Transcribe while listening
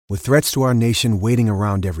With threats to our nation waiting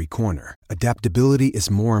around every corner, adaptability is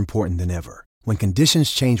more important than ever. When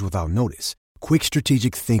conditions change without notice, quick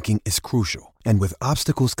strategic thinking is crucial. And with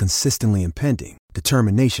obstacles consistently impending,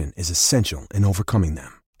 determination is essential in overcoming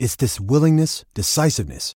them. It's this willingness,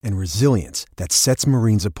 decisiveness, and resilience that sets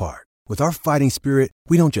Marines apart. With our fighting spirit,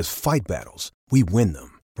 we don't just fight battles, we win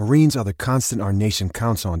them. Marines are the constant our nation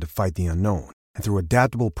counts on to fight the unknown. And through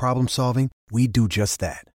adaptable problem solving, we do just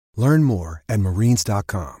that. Learn more at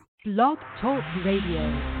marines.com. Blog Talk Radio.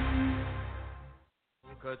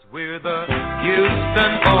 'Cause we're the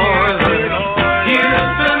Houston Oilers.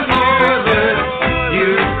 Houston Oilers.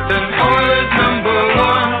 Houston Oilers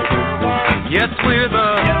 #1. Yes, we're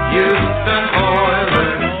the Houston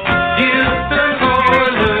Oilers. Houston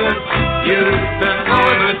Oilers. Houston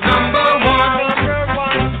Oilers #1.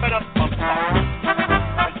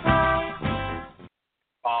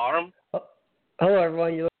 Hello,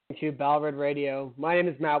 everyone. You're listening to Battle Red Radio. My name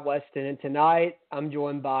is Matt Weston, and tonight I'm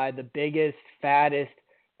joined by the biggest, fattest,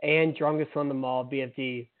 and drunkest on them all,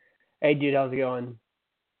 BFD. Hey, dude, how's it going?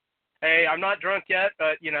 Hey, I'm not drunk yet,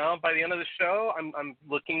 but, by the end of the show, I'm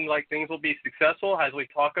looking like things will be successful as we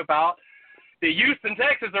talk about the Houston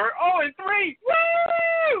Texans are 0-3.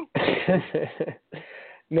 Woo!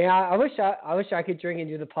 Man, I wish I could drink and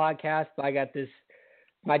do the podcast, but I got this.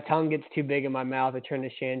 My tongue gets too big in my mouth. I turn to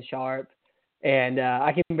Shan Sharp, and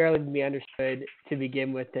I can barely be understood to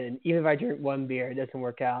begin with. And even if I drink one beer, it doesn't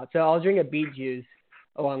work out. So I'll drink a beet juice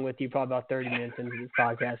along with you probably about 30 minutes into this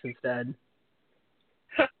podcast instead.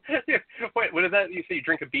 Wait, what is that? You say you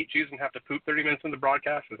drink a beet juice and have to poop 30 minutes in the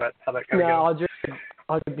broadcast? Is that how that kind of goes?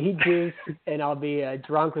 I'll drink beet juice, and I'll be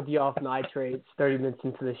drunk with you off nitrates 30 minutes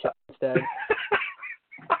into the show instead.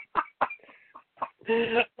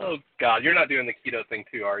 Oh, God. You're not doing the keto thing,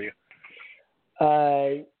 too, are you?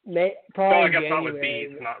 Probably I in guess January. not with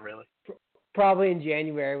beets, not really. Probably in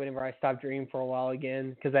January whenever I stop drinking for a while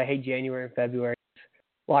again, because I hate January and February.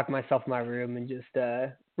 Lock myself in my room and just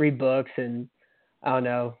read books and, I don't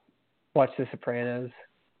know, watch The Sopranos.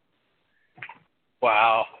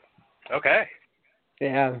 Wow. Okay.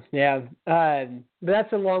 Yeah. But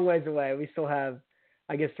that's a long ways away. We still have,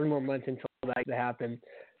 I guess, 3 more months until that to happen.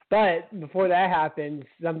 But before that happens,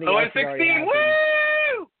 something else has already 16, happened.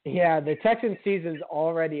 woo! Yeah, the Texans season's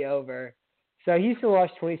already over. So Houston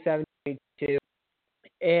lost 27-22,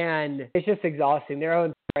 and it's just exhausting. They're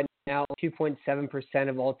on right now 2.7%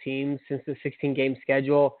 of all teams since the 16-game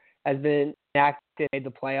schedule has been enacted and made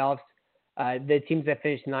the playoffs. The teams that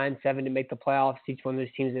finished 9-7 to make the playoffs, each one of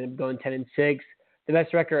those teams ended up going 10-6. The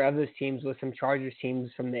best record of those teams was some Chargers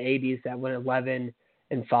teams from the 80s that went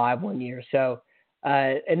 11-5 one year. So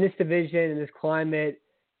in this division, in this climate,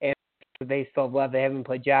 and they still have left. They haven't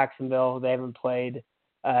played Jacksonville. They haven't played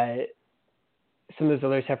some of those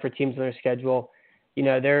other separate teams on their schedule.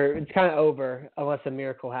 It's kind of over unless a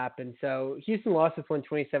miracle happens. So Houston lost this one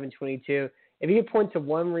 27-22. If you could point to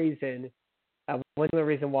one reason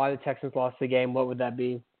why the Texans lost the game, what would that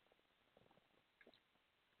be?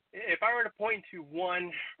 If I were to point to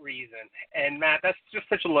one reason, and Matt, that's just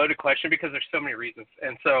such a loaded question because there's so many reasons.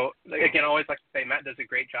 And so, again, I always like to say Matt does a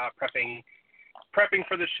great job prepping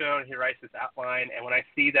for the show, and he writes this outline. And when I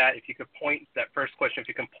see that, if you could point that first question, if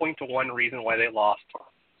you can point to one reason why they lost,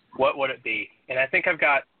 what would it be? And I think I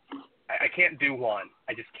can't do one.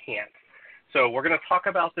 I just can't. So we're going to talk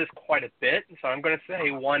about this quite a bit. So I'm going to say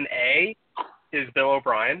 1A is Bill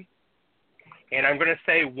O'Brien. And I'm going to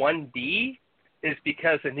say 1B is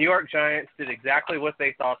because the New York Giants did exactly what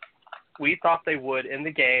we thought they would in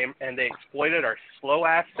the game, and they exploited our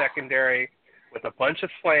slow-ass secondary with a bunch of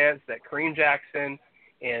slants that Kareem Jackson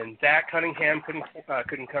and Zach Cunningham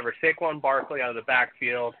couldn't cover Saquon Barkley out of the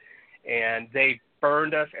backfield, and they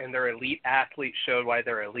burned us, and their elite athletes showed why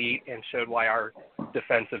they're elite and showed why our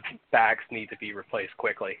defensive backs need to be replaced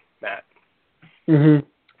quickly, Matt. Mm-hmm.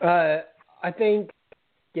 I think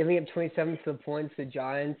giving up 27 to the points to the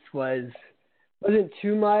Giants wasn't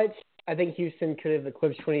too much. I think Houston could have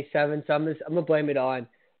eclipsed 27, so I'm going to blame it on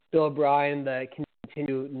Bill O'Brien, the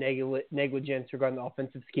continued negligence regarding the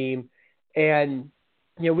offensive scheme. And,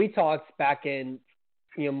 we talked back in,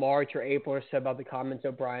 March or April or so about the comments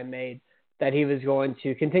O'Brien made that he was going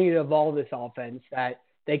to continue to evolve this offense, that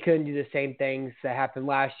they couldn't do the same things that happened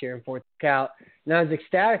last year and force out. And I was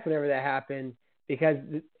ecstatic whenever that happened because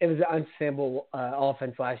it was an unsustainable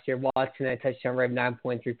offense last year. Watson had a touchdown rate of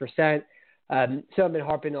 9.3%. So I've been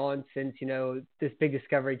harping on since, this big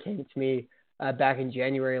discovery came to me back in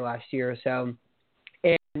January last year or so.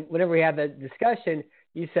 And whenever we had that discussion,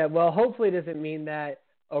 you said, well, hopefully it doesn't mean that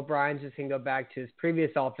O'Brien's just going to go back to his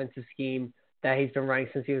previous offensive scheme that he's been running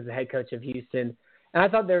since he was the head coach of Houston. And I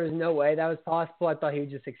thought there was no way that was possible. I thought he would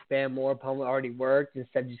just expand more upon what already worked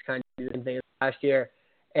instead of just kind of doing things last year.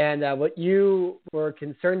 And what you were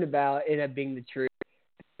concerned about ended up being the truth.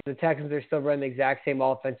 The Texans are still running the exact same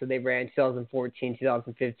offense that they ran in 2014,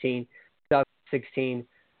 2015, 2016.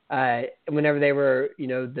 Whenever they were,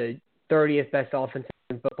 the 30th best offense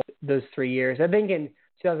in football those 3 years. I think in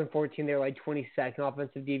 2014 they were like 22nd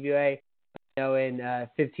offensive DVOA. In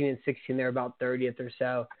 15 and 16 they were about 30th or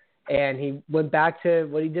so. And he went back to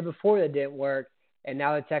what he did before that didn't work. And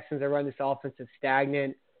now the Texans are running this offensive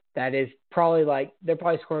stagnant that is probably they're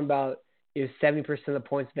probably scoring about 70% of the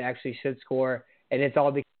points they actually should score. And it's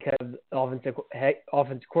all because of the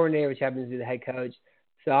offensive coordinator, which happens to be the head coach.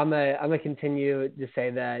 So I'm gonna continue to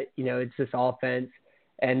say that, it's this offense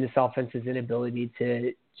and this offense's inability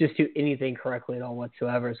to just do anything correctly at all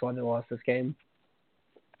whatsoever is why they lost this game.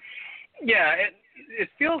 Yeah, it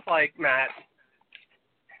feels like, Matt,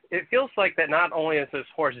 that not only is this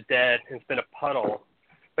horse dead, it's been a puddle,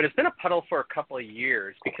 but it's been a puddle for a couple of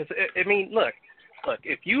years. Because, look,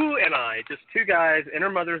 if you and I, just two guys in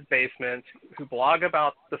our mother's basement who blog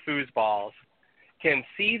about the foosballs, can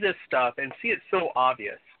see this stuff and see it so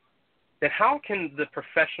obvious, then how can the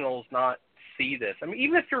professionals not see this? I mean,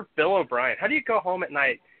 even if you're Bill O'Brien, how do you go home at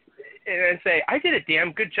night and say, I did a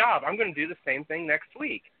damn good job, I'm going to do the same thing next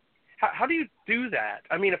week? How do you do that?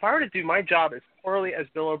 I mean, if I were to do my job as poorly as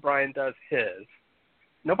Bill O'Brien does his,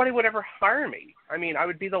 nobody would ever hire me. I mean, I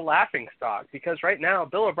would be the laughing stock because right now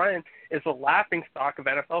Bill O'Brien is the laughing stock of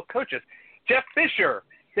NFL coaches. Jeff Fisher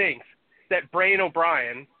thinks that Brian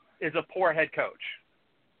O'Brien is a poor head coach.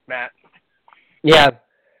 Matt? Yeah,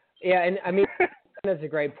 and I mean, that's a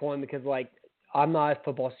great point because, I'm not a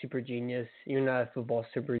football super genius. You're not a football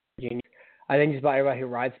super genius. I think just about everybody who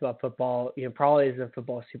writes about football, probably isn't a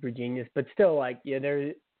football super genius. But still,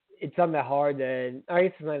 it's something that hard to – I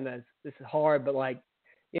guess it's something that's hard, but,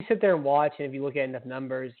 you sit there and watch, and if you look at enough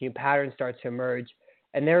numbers, patterns start to emerge.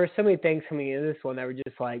 And there were so many things coming into this one that were just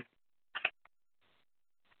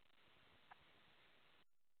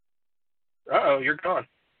uh-oh, you're gone.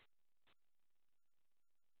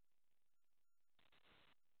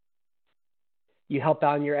 You help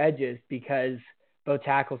out on your edges because both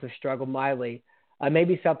tackles have struggled mightily.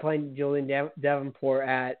 Maybe stop playing Julian Davenport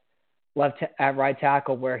at right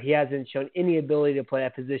tackle, where he hasn't shown any ability to play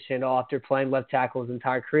that position at all after playing left tackle his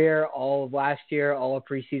entire career, all of last year, all of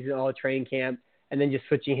preseason, all of training camp, and then just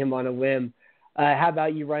switching him on a whim. How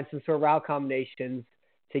about you run some sort of route combinations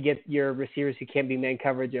to get your receivers who can't be man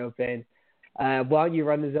coverage open? Why don't you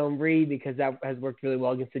run the zone read, because that has worked really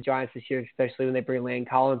well against the Giants this year, especially when they bring Landon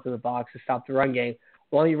Collins in the box to stop the run game.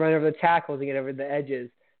 Why don't you run over the tackles and get over the edges,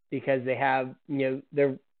 because they have,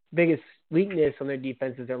 their biggest weakness on their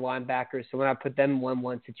defense is their linebackers. So when I put them in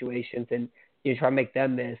 1-1 situations and try to make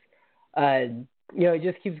them miss, it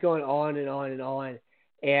just keeps going on and on and on.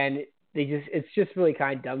 And it's just really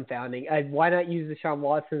kind of dumbfounding. Why not use Deshaun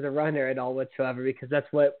Watson as a runner at all whatsoever? Because that's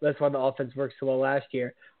why the offense worked so well last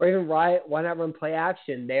year. Or even why not run play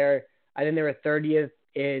action? I think they were 30th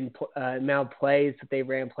in amount of plays that they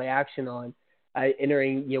ran play action on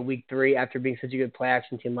entering week 3 after being such a good play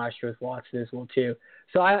action team last year with Watson as well too.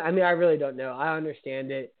 So I really don't know. I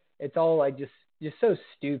understand it. It's all just so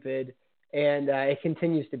stupid, and it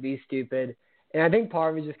continues to be stupid. And I think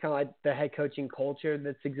part of it is just kind of like the head coaching culture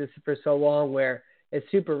that's existed for so long, where it's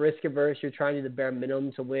super risk averse. You're trying to do the bare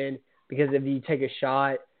minimum to win, because if you take a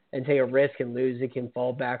shot and take a risk and lose, it can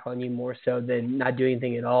fall back on you more so than not doing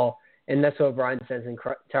anything at all. And that's what Brian says in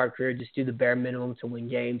entire career, just do the bare minimum to win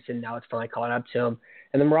games. And now it's finally caught up to him.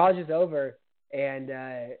 And the mirage is over. And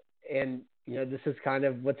this is kind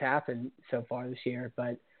of what's happened so far this year.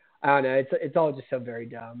 But I don't know. It's all just so very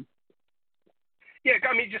dumb. Yeah,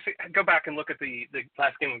 I mean, just go back and look at the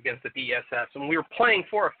last game against the DSS, and we were playing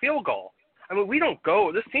for a field goal. I mean,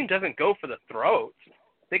 this team doesn't go for the throats.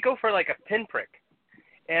 They go for a pinprick.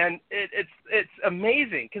 And it's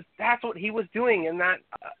amazing, because that's what he was doing in that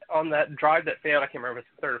on that drive that failed. I can't remember if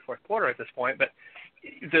it's the third or fourth quarter at this point, but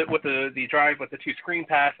with the drive with the 2 screen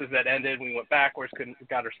passes that ended, we went backwards,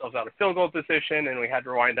 got ourselves out of field goal position, and we had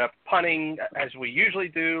to wind up punting as we usually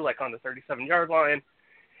do, on the 37-yard line.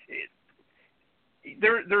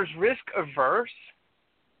 There's risk averse,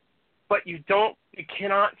 but you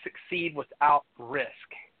cannot succeed without risk.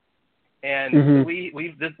 And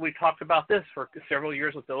we've talked about this for several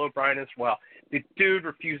years with Bill O'Brien as well. The dude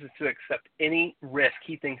refuses to accept any risk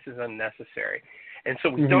he thinks is unnecessary. And so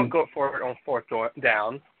we don't go for it on fourth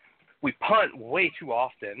down. We punt way too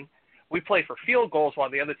often. We play for field goals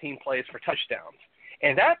while the other team plays for touchdowns.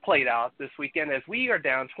 And that played out this weekend as we are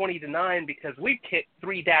down 20-9 because we kicked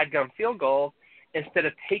 3 dadgum field goals instead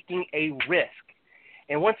of taking a risk.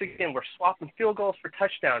 And once again, we're swapping field goals for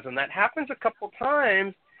touchdowns, and that happens a couple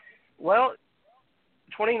times. Well,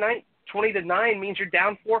 20-9 means you're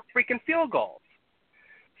down 4 freaking field goals.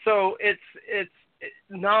 So it's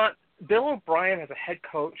not Bill O'Brien as a head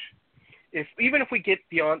coach. Even if we get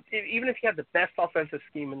beyond, even if he had the best offensive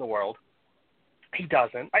scheme in the world, he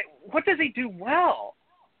doesn't. What does he do well?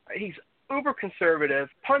 He's uber conservative,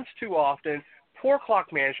 punts too often, poor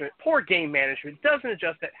clock management, poor game management, doesn't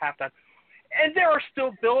adjust at halftime. And there are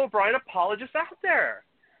still Bill O'Brien apologists out there.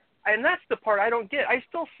 And that's the part I don't get. I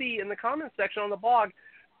still see in the comments section on the blog,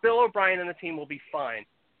 Bill O'Brien and the team will be fine.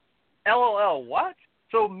 LOL, what?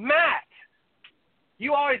 So, Matt,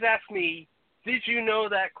 you always ask me, did you know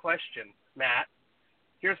that question, Matt?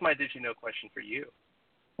 Here's my did you know question for you.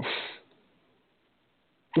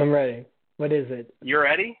 I'm ready. What is it? You're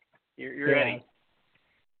ready? You're ready.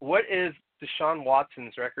 What is Deshaun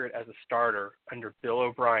Watson's record as a starter under Bill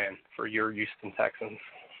O'Brien for your Houston Texans?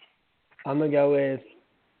 I'm going to go with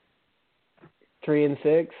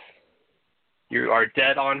 3-6. You are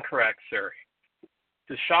dead on correct, sir.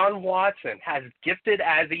 Deshaun Watson, as gifted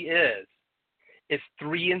as he is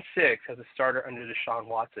 3-6 as a starter under Deshaun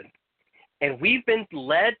Watson. And we've been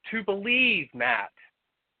led to believe, Matt,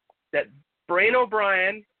 that Brain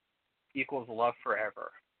O'Brien equals love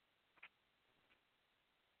forever.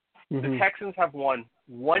 Mm-hmm. The Texans have won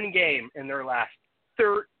 1 game in their last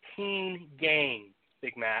 13 games,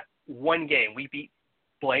 Big Matt. 1 game. We beat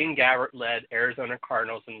Blaine Gabbert-led Arizona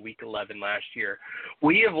Cardinals in Week 11 last year.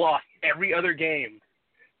 We have lost every other game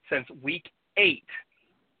since Week 8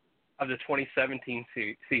 of the 2017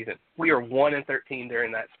 season. We are 1-13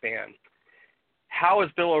 during that span. How is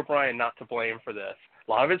Bill O'Brien not to blame for this?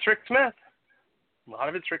 A lot of it's Rick Smith.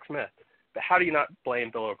 But how do you not blame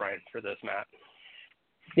Bill O'Brien for this, Matt?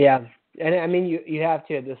 Yeah, and I mean you have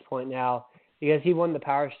to at this point now because he won the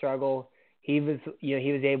power struggle. He was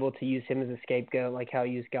able to use him as a scapegoat, like how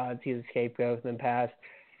he used Godsey as a scapegoat in the past,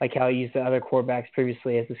 like how he used the other quarterbacks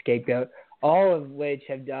previously as a scapegoat. All of which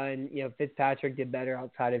have done. Fitzpatrick did better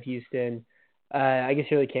outside of Houston. I guess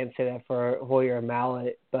you really can't say that for Hoyer or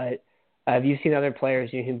Mallett, but have you seen other players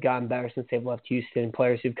who've gotten better since they've left Houston?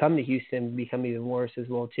 Players who've come to Houston become even worse as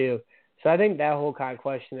well too. So I think that whole kind of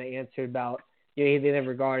question they answered about anything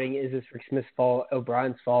regarding is this Rick Smith's fault,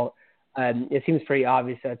 O'Brien's fault? It seems pretty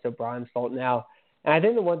obvious that it's O'Brien's fault now. And I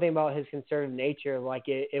think the one thing about his conservative nature, like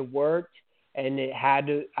it worked, and it had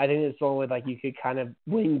to. I think it's the only way you could kind of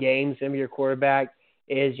win games of your quarterback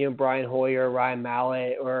is Brian Hoyer, Ryan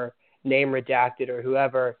Mallett, or name redacted or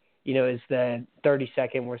whoever is the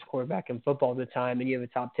 32nd worst quarterback in football at the time, and you have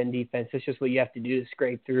a top 10 defense. It's just what you have to do to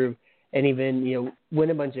scrape through and even win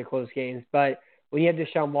a bunch of close games. But when you have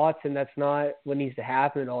Deshaun Watson, that's not what needs to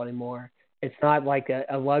happen at all anymore. It's not like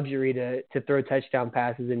a luxury to throw touchdown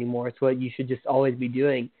passes anymore. It's what you should just always be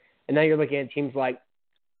doing. And now you're looking at teams like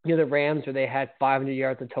the Rams, where they had 500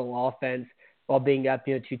 yards of total offense while being up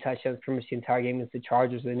 2 touchdowns pretty much the entire game against the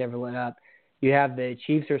Chargers. They never let up. You have the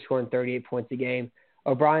Chiefs are scoring 38 points a game.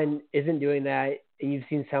 O'Brien isn't doing that, and you've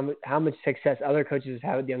seen how much success other coaches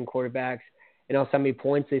have with young quarterbacks, and also how many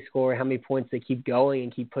points they score, how many points they keep going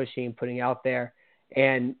and keep pushing and putting out there.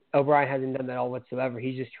 And O'Brien hasn't done that all whatsoever.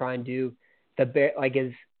 He's just trying to do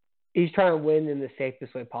he's trying to win in the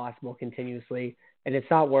safest way possible continuously, and it's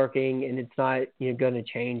not working, and it's not going to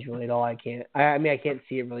change really at all. I can't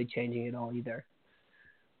see it really changing at all either.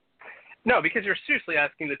 No, because you're seriously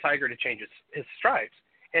asking the Tiger to change his stripes,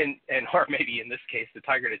 and or maybe in this case the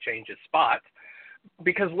Tiger to change his spot.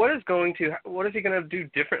 Because what is he going to do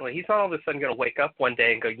differently? He's not all of a sudden going to wake up one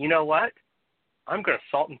day and go, you know what? I'm going to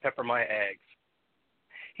salt and pepper my eggs.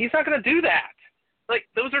 He's not going to do that. Like,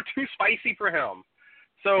 those are too spicy for him.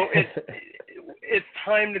 So it's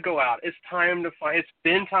time to go out. It's time to find. It's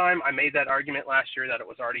been time. I made that argument last year that it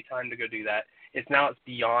was already time to go do that. It's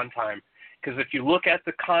beyond time. Because if you look at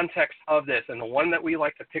the context of this, and the one that we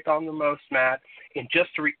like to pick on the most, Matt, and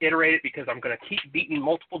just to reiterate it, because I'm going to keep beating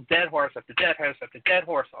multiple dead horse after dead horse after dead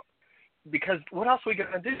horse, because what else are we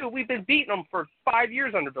going to do? We've been beating them for 5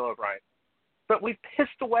 years under Bill O'Brien. But we've pissed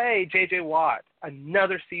away J.J. Watt,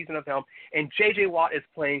 another season of him, and J.J. Watt is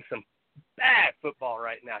playing some bad football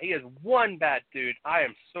right now. He is one bad dude. I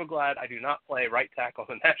am so glad I do not play right tackle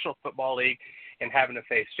in the National Football League and having to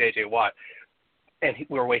face J.J. Watt. And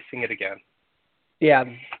we're wasting it again. Yeah.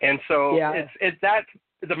 And so it's that's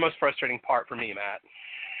the most frustrating part for me, Matt.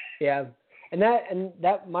 Yeah.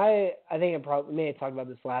 I think I may have talked about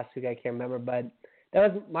this last week, I can't remember, but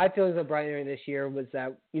that was my feelings of Brian during this year was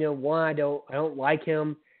that, one, I don't like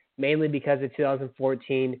him mainly because of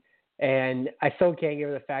 2014, and I still can't get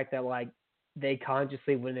over the fact that they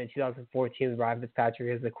consciously went in 2014 with Ryan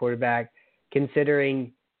Fitzpatrick as the quarterback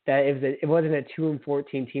considering that it wasn't a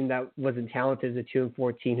 2-14 team that wasn't talented. It was a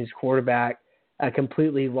 2-14 whose quarterback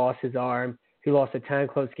completely lost his arm, who lost a ton of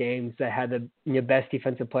close games, that had the best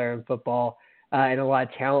defensive player in football and a lot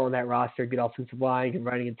of talent on that roster, good offensive line, good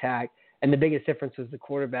running attack. And the biggest difference was the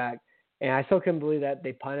quarterback. And I still couldn't believe that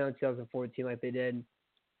they punted on 2014 like they did.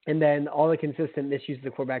 And then all the consistent misuse of the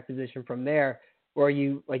quarterback position from there, where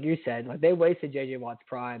like you said, like they wasted J.J. Watt's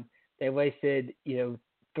prime. They wasted,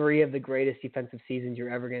 3 of the greatest defensive seasons you're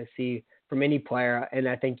ever going to see from any player, and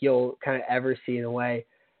I think you'll kind of ever see in a way.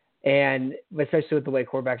 And especially with the way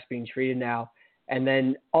quarterbacks are being treated now. And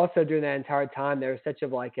then also during that entire time, there was such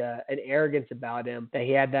an arrogance about him that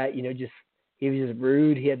he had that, he was just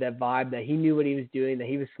rude. He had that vibe that he knew what he was doing, that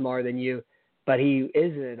he was smarter than you, but he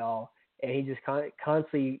isn't at all. And he just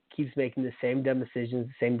constantly keeps making the same dumb decisions,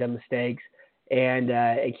 the same dumb mistakes. And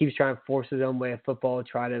it keeps trying to force his own way of football,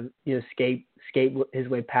 try to skate his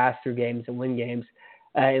way past through games and win games,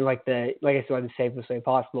 in like I said, the safest way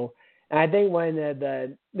possible. And I think when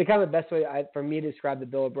the kind of the best way for me to describe the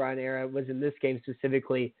Bill O'Brien era was in this game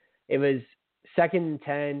specifically. It was 2nd and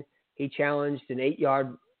 10. He challenged an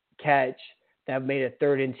 8-yard catch that made it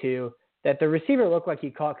 3rd and 2 that the receiver looked like he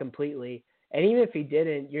caught completely. And even if he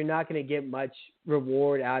didn't, you're not going to get much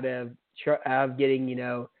reward out of getting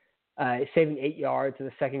saving 8 yards in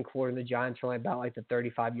the second quarter, and the Giants are only about like the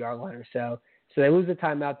 35-yard line or so. So they lose the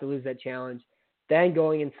timeout, they lose that challenge. Then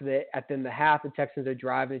going into at the end of the half, the Texans are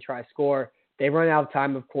driving to try to score. They run out of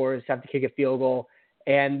time, of course, have to kick a field goal.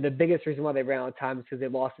 And the biggest reason why they ran out of time is because they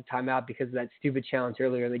lost the timeout because of that stupid challenge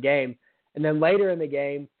earlier in the game. And then later in the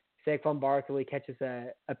game, Saquon Barkley catches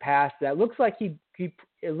a pass that looks like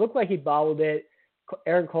it looked like he bobbled it.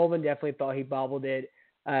 Aaron Colvin definitely thought he bobbled it.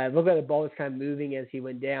 It looked like the ball was kind of moving as he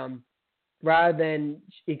went down. Rather than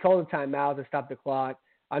he called a timeout to stop the clock.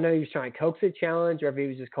 I know he was trying to coax a challenge or if he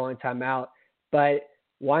was just calling timeout. But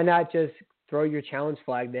why not just throw your challenge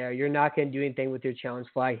flag there? You're not going to do anything with your challenge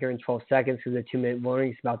flag here in 12 seconds because the 2-minute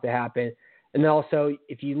warning is about to happen. And then also,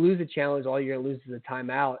 if you lose a challenge, all you're going to lose is a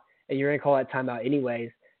timeout, and you're going to call that timeout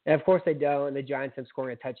anyways. And, of course, they don't, and the Giants end up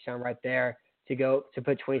scoring a touchdown right there to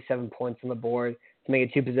put 27 points on the board to make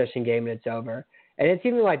a 2-possession game, and it's over. And it's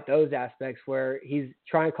even like those aspects where he's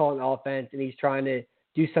trying to call an offense, and he's trying to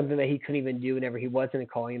do something that he couldn't even do whenever he wasn't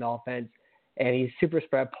calling an offense. And he's super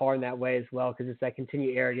spread par in that way as well because it's that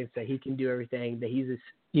continued arrogance that he can do everything, that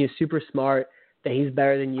he's super smart, that he's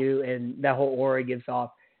better than you, and that whole aura gives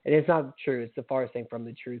off. And it's not true. It's the farthest thing from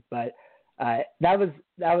the truth. But that was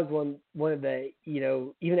one of the,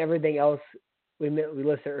 even everything else we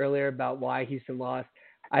listed earlier about why Houston lost.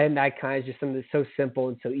 I think that kind of just something that's so simple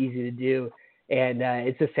and so easy to do. And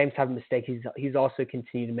it's the same type of mistake he's also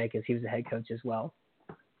continued to make as he was a head coach as well.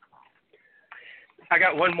 I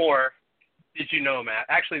got one more. Did you know, Matt?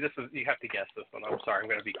 Actually, you have to guess this one. I'm sorry. I'm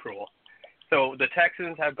going to be cruel. So the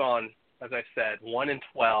Texans have gone, as I said,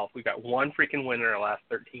 1-12. We've got one freaking winner in our last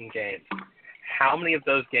 13 games. How many of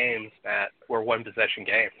those games, Matt, were one-possession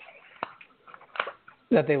games?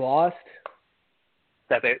 That they lost?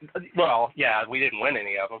 We didn't win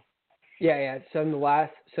any of them. Yeah. So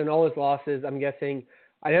in all those losses, I'm guessing,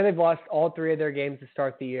 I know they've lost all 3 of their games to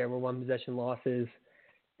start the year were one-possession losses.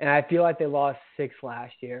 And I feel like they lost 6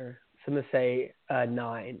 last year. So I'm going to say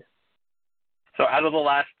 9. So out of the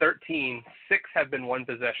last 13, 6 have been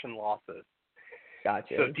one-possession losses.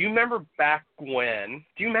 Gotcha. So do you remember back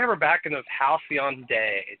in those halcyon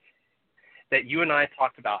days that you and I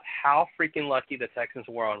talked about how freaking lucky the Texans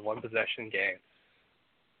were on one-possession games?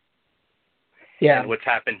 Yeah. And what's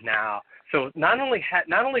happened now. So not only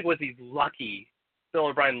was he lucky, Bill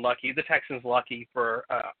O'Brien lucky, the Texans lucky for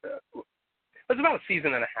it was about a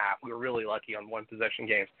season and a half. We were really lucky on one-possession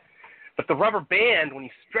games. But the rubber band, when you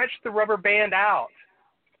stretch the rubber band out,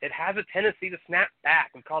 it has a tendency to snap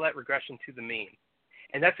back. We call that regression to the mean.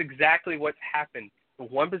 And that's exactly what's happened. The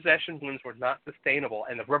one-possession wins were not sustainable,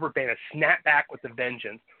 and the rubber band has snapped back with a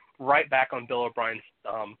vengeance right back on Bill O'Brien's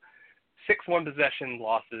thumb. 6 one-possession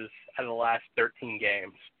losses out of the last 13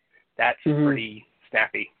 games. That's pretty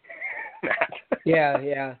snappy, Matt.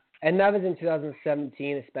 Yeah. And that was in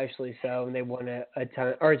 2017 especially so, when they won a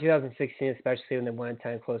ton, or 2016 especially when they won a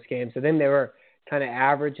ton of close games. So then they were kind of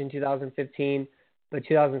average in 2015, but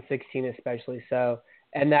 2016 especially so.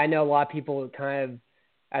 And I know a lot of people kind of,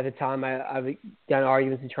 at the time, I've done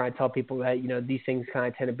arguments and trying to tell people that, these things kind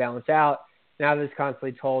of tend to balance out. And I was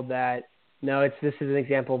constantly told that, no, this is an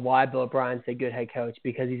example of why Bill O'Brien's a good head coach,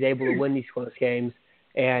 because he's able to win these close games.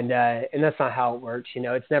 And that's not how it works.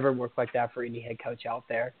 It's never worked like that for any head coach out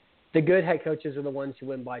there. The good head coaches are the ones who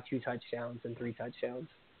win by 2 touchdowns and 3 touchdowns.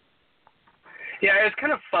 Yeah, it's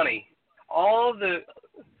kind of funny. All the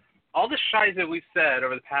all the shies that we've said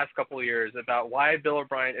over the past couple of years about why Bill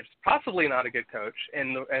O'Brien is possibly not a good coach,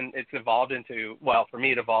 and it's evolved into, well, for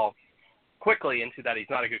me it evolved quickly into that he's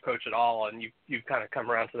not a good coach at all, and you've kind of come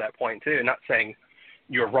around to that point too. Not saying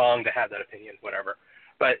you're wrong to have that opinion, whatever,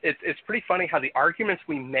 but it's pretty funny how the arguments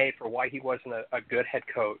we made for why he wasn't a good head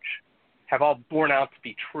coach have all borne out to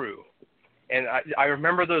be true. And I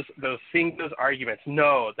remember seeing those arguments.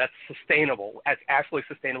 No, that's sustainable. That's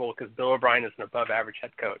absolutely sustainable because Bill O'Brien is an above-average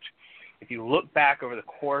head coach. If you look back over the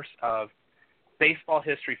course of baseball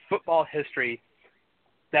history, football history,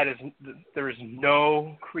 there is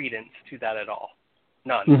no credence to that at all.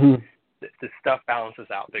 None. Mm-hmm. The stuff balances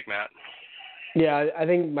out, Big Matt. Yeah, I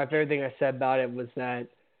think my favorite thing I said about it was that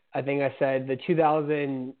I think I said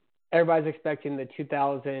everybody's expecting the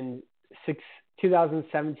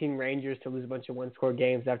 2017 Rangers to lose a bunch of one-score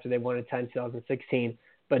games after they won a 10 in 2016,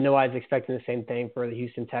 but nobody's expecting the same thing for the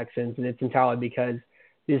Houston Texans, and it's entirely because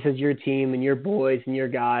this is your team and your boys and your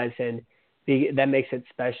guys, and that makes it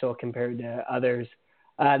special compared to others.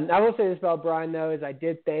 I will say this about Brian, though, is I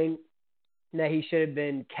did think that he should have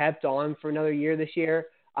been kept on for another year this year.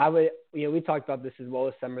 We talked about this as well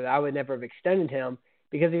this summer, that I would never have extended him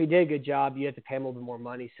because if he did a good job, you have to pay him a little bit more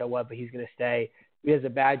money, so what, but he's going to stay. If he does a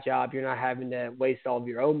bad job, you're not having to waste all of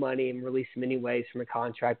your own money and release him anyways from a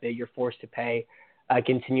contract that you're forced to pay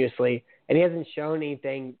continuously. And he hasn't shown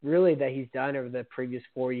anything really that he's done over the previous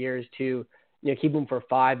 4 years to keep him for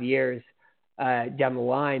 5 years down the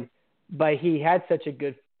line. But he had such a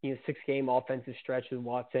good 6-game offensive stretch with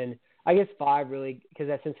Watson. I guess 5 really, because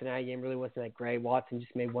that Cincinnati game really wasn't that great. Watson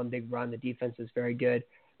just made one big run. The defense was very good.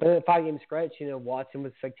 But in the 5-game stretch, Watson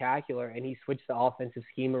was spectacular, and he switched the offensive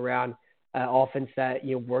scheme around. Offense that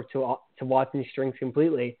worked to Watson's strengths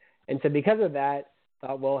completely, and so because of that,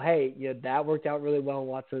 thought, well, hey, that worked out really well. And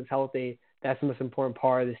Watson was healthy. That's the most important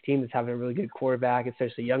part of this team is having a really good quarterback,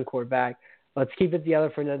 especially a young quarterback. Let's keep it together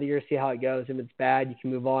for another year, see how it goes. If it's bad, you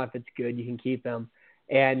can move on. If it's good, you can keep them.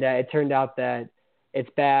 And it turned out that it's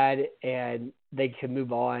bad, and they can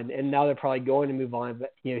move on. And now they're probably going to move on,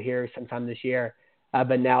 but here sometime this year.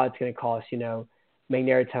 But now it's going to cost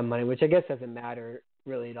McNair a ton of money, which I guess doesn't matter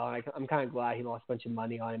really at all. I'm kind of glad he lost a bunch of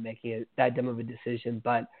money on it, making it that dumb of a decision.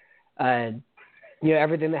 But,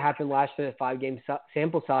 everything that happened last year, the 5-game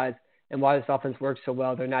sample size, and why this offense works so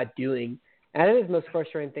well, they're not doing. And I think the most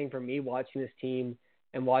frustrating thing for me watching this team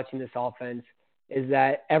and watching this offense is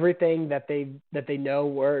that everything that they know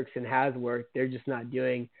works and has worked, they're just not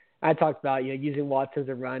doing. I talked about, using Watson as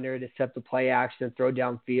a runner to set the play action and throw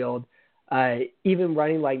downfield. Even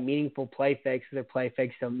running like meaningful play fakes, their play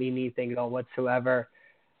fakes don't mean anything at all whatsoever.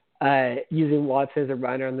 Using Watson as a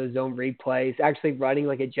runner on the zone replays, actually running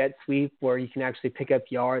like a jet sweep where you can actually pick up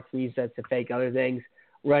yards and use that to fake other things,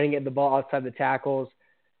 running at the ball outside the tackles.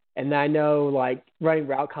 And I know like running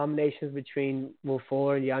route combinations between Will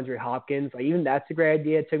Fuller and DeAndre Hopkins, like even that's a great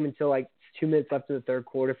idea. It took him until like 2 minutes left in the third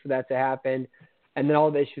quarter for that to happen. And then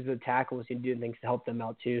all the issues with tackles, you do things to help them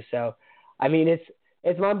out too. So, I mean,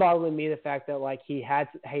 it's mind-boggling to me the fact that like he had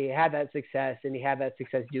that success and he had that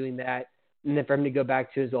success doing that, and then for him to go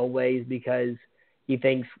back to his old ways because he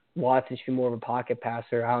thinks Watson should be more of a pocket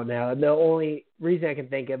passer. I don't know. The only reason I can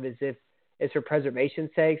think of is if it's for preservation's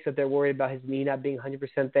sake, so if they're worried about his knee not being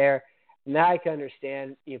 100% there. And that I can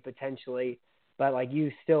understand, potentially, but like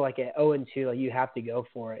you still like at 0-2, like you have to go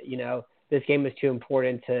for it. This game is too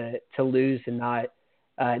important to lose and not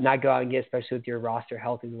go out and get, especially with your roster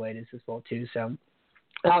healthy the way it is as well too. So.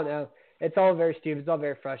 I don't know. It's all very stupid. It's all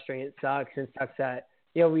very frustrating. It sucks. And it sucks that,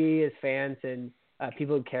 we as fans and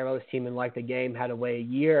people who care about this team and like the game had to wait a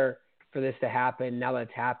year for this to happen. Now that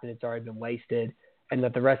it's happened, it's already been wasted. And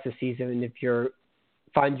that the rest of the season, and if you're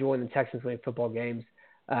fine joining the Texans winning football games,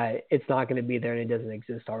 it's not going to be there and it doesn't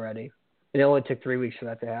exist already. And it only took 3 weeks for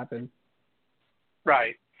that to happen.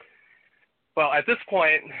 Right. Well, at this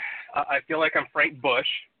point, I feel like I'm Frank Bush.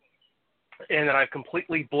 And then I've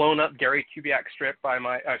completely blown up Gary Kubiak's script by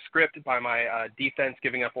my defense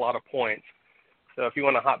giving up a lot of points. So if you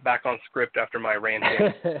want to hop back on script after my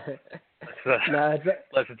ranting, let's do that.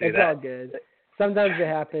 It's all good. Sometimes it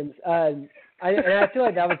happens. And I feel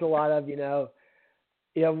like that was a lot of, we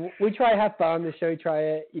try to have fun on the show,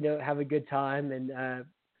 try to, have a good time and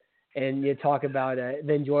talk about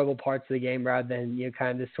the enjoyable parts of the game rather than,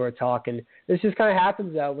 kind of this sort of talk. And this just kind of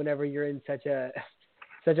happens, though, whenever you're in such an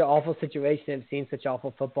awful situation. I've seen such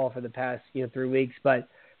awful football for the past 3 weeks. But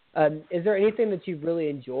is there anything that you've really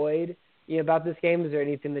enjoyed about this game? Is there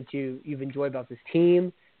anything that you've enjoyed about this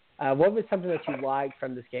team? What was something that you liked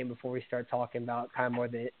from this game before we start talking about kind of more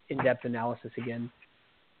the in-depth analysis again?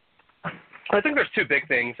 I think there's two big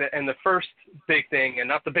things. And the first big thing, and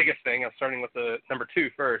not the biggest thing, I'm starting with the number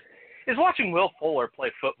 2 first, is watching Will Fuller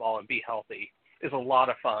play football and be healthy is a lot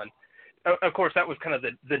of fun. Of course, that was kind of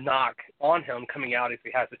the knock on him coming out. If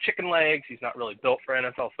he has the chicken legs, he's not really built for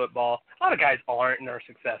NFL football. A lot of guys aren't and are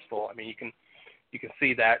successful. I mean, you can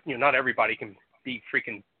see that. Not everybody can be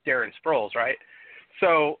freaking Darren Sproles, right?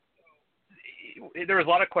 So there was a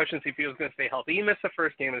lot of questions if he was going to stay healthy. He missed the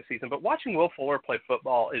first game of the season, but watching Will Fuller play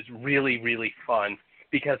football is really, really fun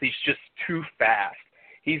because he's just too fast.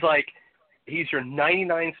 He's your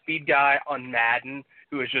 99 speed guy on Madden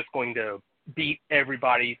who is just going to beat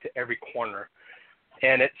everybody to every corner.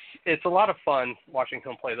 And it's a lot of fun watching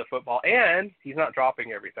him play the football, and he's not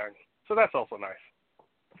dropping everything. So that's also nice.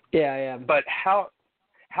 Yeah. But how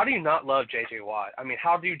do you not love J.J. Watt? I mean,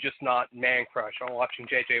 how do you just not man crush on watching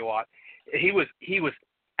J.J. Watt? He was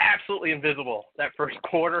absolutely invisible that first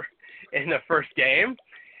quarter in the first game,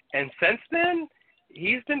 and since then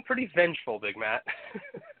he's been pretty vengeful, Big Matt.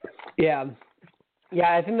 Yeah,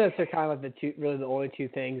 I think those are kind of the only two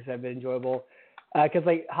things that have been enjoyable. Because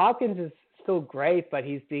Hopkins is still great, but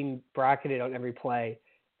he's being bracketed on every play,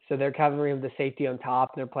 so they're covering the safety on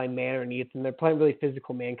top, and they're playing man underneath, and they're playing really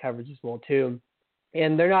physical man coverage as well too.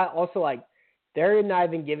 And they're not also they're not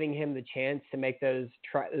even giving him the chance to make those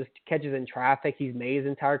catches in traffic he's made his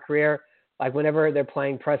entire career. Whenever they're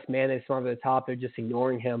playing press man, they swim over the top, they're just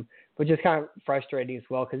ignoring him, which is kind of frustrating as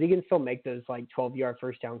well because he can still make those 12-yard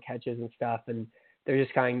first down catches and stuff, and they're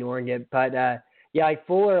just kind of ignoring it. But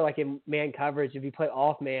Fuller, in man coverage, if you play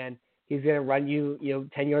off man, he's going to run you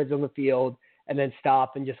 10 yards on the field and then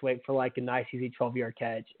stop and just wait for a nice easy 12-yard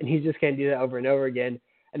catch, and he's just going to do that over and over again.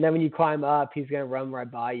 And then when you climb up, he's going to run right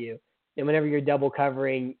by you. And whenever you're double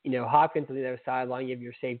covering, Hopkins on the other sideline, you have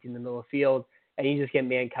your safety in the middle of the field, and you just get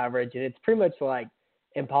man coverage. And it's pretty much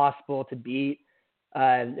impossible to beat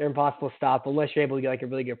or impossible to stop unless you're able to get a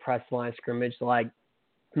really good press line scrimmage like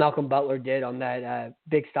Malcolm Butler did on that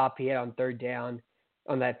big stop he had on third down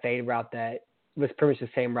on that fade route that was pretty much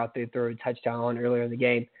the same route they threw a touchdown on earlier in the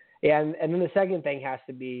game. Yeah, and then the second thing has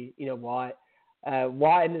to be, Watt.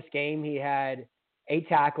 Watt in this game, he had 8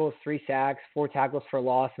 tackles, 3 sacks, 4 tackles for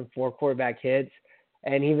loss, and 4 quarterback hits.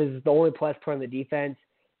 And he was the only plus player on the defense.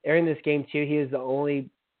 During this game, too, he was the only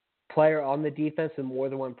player on the defense with more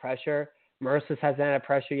than 1 pressure. Merciless hasn't had a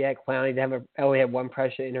pressure yet. Clowney only had 1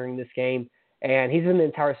 pressure entering this game. And he's been the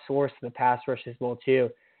entire source of the pass rush as well, too.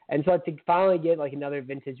 And so to finally get another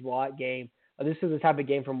vintage Watt game, this is the type of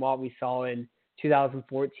game from Watt we saw in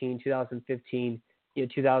 2014, 2015,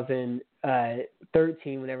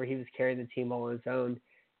 2013, whenever he was carrying the team all on his own.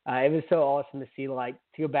 It was so awesome to see, to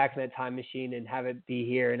go back in that time machine and have it be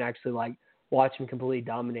here and actually, watch him completely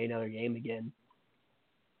dominate another game again.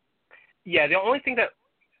 Yeah, the only thing that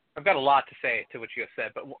I've got a lot to say to what you have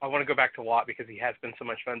said, but I want to go back to Watt because he has been so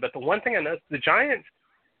much fun. But the one thing I noticed, the Giants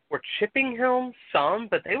were chipping him some,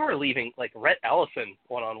 but they were leaving Rhett Ellison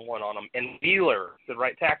one-on-one on him and Wheeler, the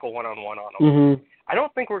right tackle, one-on-one on him. Mm-hmm. I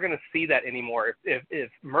don't think we're going to see that anymore.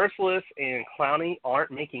 If Merciless and Clowney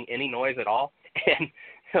aren't making any noise at all, and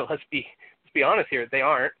let's be honest here, they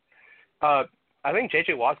aren't. I think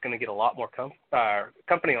J.J. Watt's going to get a lot more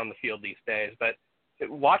company on the field these days. But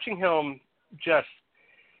watching him just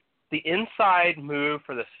the inside move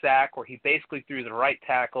for the sack where he basically threw the right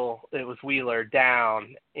tackle, it was Wheeler,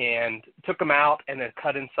 down and took him out and then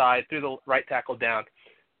cut inside, threw the right tackle down,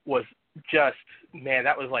 was just, man,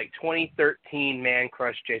 that was 2013 man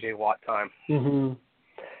crush J.J. Watt time. Mm-hmm.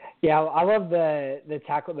 Yeah, I love the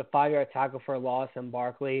tackle, the 5-yard tackle for a loss on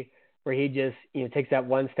Barkley, where he just takes that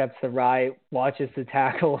 1 step to the right, watches the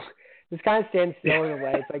tackle, just kind of stands still in a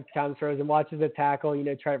way. It's Tom throws and watches the tackle,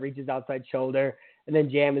 try to reach his outside shoulder, and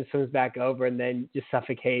then jam and swims back over, and then just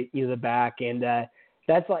suffocate the back. And that's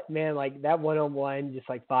that one-on-one, just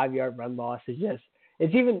 5-yard run loss is just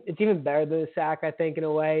it's even better than a sack, I think, in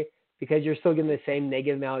a way, because you're still getting the same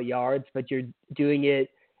negative amount of yards, but you're doing it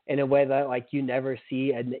in a way that you never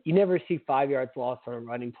see 5 yards lost on a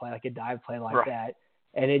running play, a dive play like that.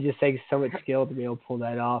 And it just takes so much skill to be able to pull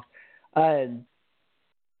that off. He's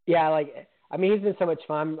been so much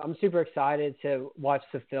fun. I'm super excited to watch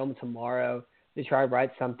the film tomorrow to try to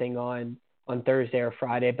write something on Thursday or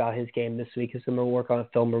Friday about his game this week, because I'm going to work on a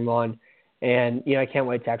film room on. And, I can't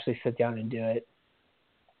wait to actually sit down and do it.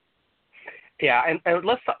 Yeah, and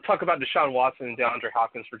let's talk about Deshaun Watson and DeAndre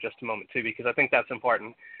Hopkins for just a moment, too, because I think that's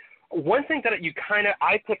important. One thing that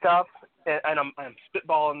I pick up, and I'm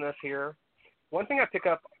spitballing this here, one thing I pick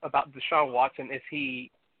up about Deshaun Watson is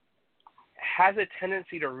he has a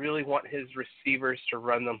tendency to really want his receivers to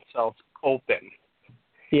run themselves open.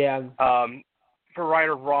 Yeah. for right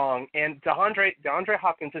or wrong. And DeAndre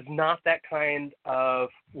Hopkins is not that kind of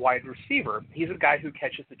wide receiver. He's a guy who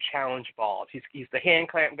catches the challenge balls. He's the hand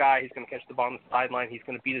clamp guy. He's going to catch the ball on the sideline. He's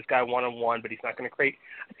going to beat his guy one-on-one, but he's not going to create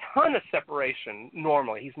a ton of separation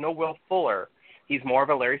normally. He's no Will Fuller. He's more of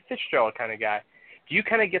a Larry Fitzgerald kind of guy. Do you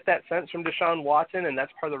kind of get that sense from Deshaun Watson, and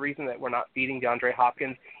that's part of the reason that we're not feeding DeAndre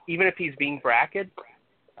Hopkins, even if he's being bracketed?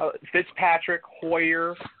 Fitzpatrick,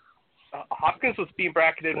 Hoyer, Hopkins was being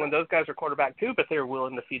bracketed when those guys were quarterback too, but they were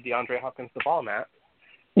willing to feed DeAndre Hopkins the ball, Matt.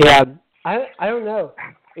 Yeah, I don't know.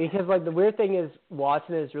 Because, like, the weird thing is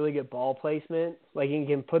Watson has really good ball placement. Like, he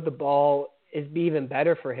can put the ball – it'd be even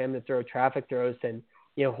better for him to throw traffic throws than,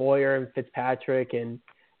 Hoyer and Fitzpatrick and,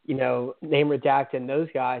 name redacted and those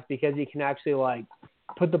guys, because he can actually, like,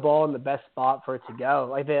 put the ball in the best spot for it to go.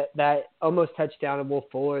 Like that almost touchdown of Will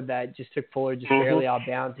Fuller that just took Fuller just barely out of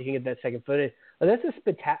bounds. He can get that second footage. But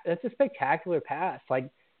that's a spectacular pass. Like,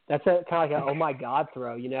 that's a kind of like a oh my God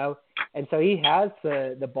throw, And so he has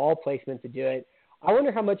the ball placement to do it. I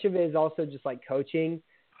wonder how much of it is also just like coaching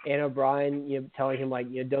and O'Brien, telling him like,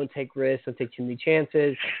 don't take risks, don't take too many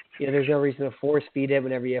chances. There's no reason to force feed it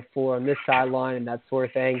whenever you have four on this sideline and that sort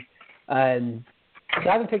of thing. So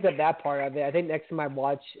I haven't picked up that part of it. I think next time I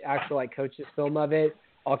watch actual like coaches film of it,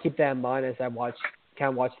 I'll keep that in mind as I watch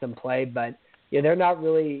them play. But they're not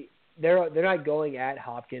really they're not going at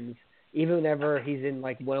Hopkins even whenever he's in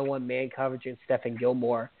like one-on-one man coverage and Stephen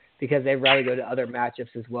Gilmore, because they'd rather go to other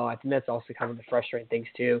matchups as well. I think that's also kind of the frustrating things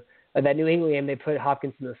too. That New England game, they put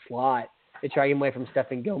Hopkins in the slot to try to get him away from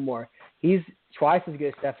Stephen Gilmore. He's twice as good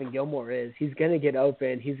as Stephen Gilmore is. He's going to get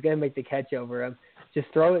open. He's going to make the catch over him. Just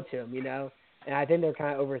throw it to him, And I think they're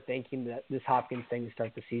kind of overthinking this Hopkins thing to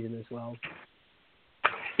start the season as well.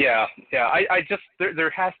 Yeah. I just there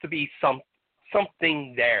has to be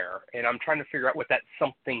something there, and I'm trying to figure out what that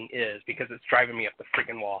something is because it's driving me up the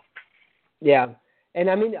freaking wall. Yeah, and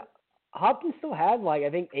I mean, Hopkins still had like I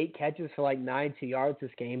think 8 catches for like 92 yards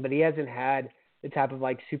this game, but he hasn't had the type of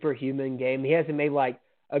like superhuman game. He hasn't made like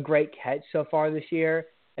a great catch so far this year.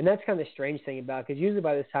 And that's kind of the strange thing about it, because usually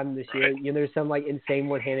by this time this year, there's some like insane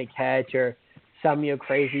one-handed catch or some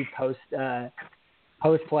crazy post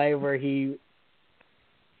play where he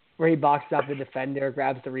boxes up the defender,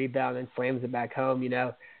 grabs the rebound, and slams it back home.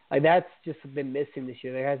 Like that's just been missing this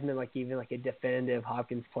year. There hasn't been like even like a definitive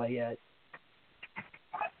Hopkins play yet.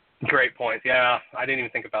 Great point. Yeah, I didn't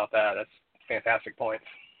even think about that. That's fantastic points.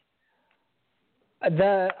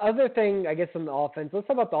 The other thing, I guess, on the offense, let's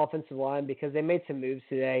talk about the offensive line because they made some moves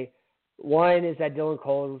today. One is that Dylan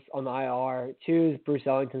Cole's on the IR. 2 is Bruce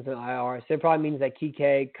Ellington's on the IR. So it probably means that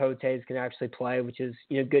Kike Cotes can actually play, which is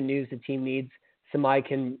good news. The team needs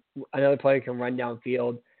another player can run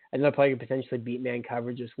downfield. Another player can potentially beat man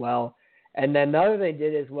coverage as well. And then the other thing they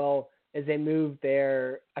did as well is they moved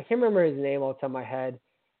I can't remember his name off the top of my head.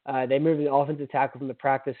 They moved an offensive tackle from the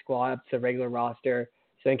practice squad up to the regular roster.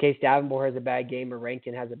 So in case Davenport has a bad game or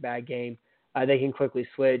Rankin has a bad game, they can quickly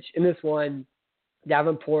switch. In this one,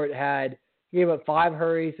 Davenport gave up 5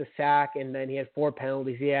 hurries, a sack, and then he had 4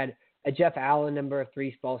 penalties. He had a Jeff Allen number of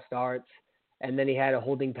 3 false starts, and then he had a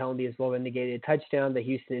holding penalty as well that negated a touchdown that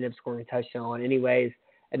Houston ended up scoring a touchdown on anyways.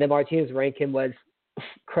 And then Martinez Rankin was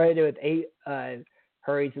credited with 8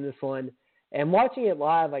 hurries in this one. And watching it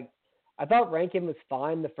live, I thought Rankin was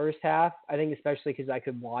fine the first half. I think especially because I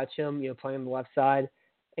could watch him, playing on the left side.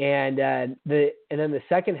 And then the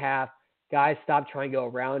second half, guys stopped trying to go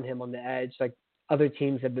around him on the edge. Like other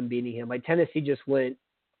teams have been beating him. Like Tennessee just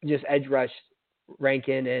edge rushed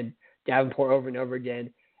Rankin and Davenport over and over again.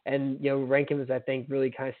 And Rankin was, I think, really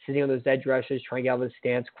kind of sitting on those edge rushes, trying to get out of his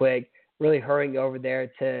stance quick, really hurrying over there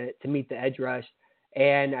to meet the edge rush.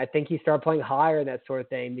 And I think he started playing higher and that sort of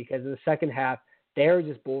thing because in the second half they were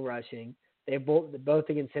just bull rushing. They both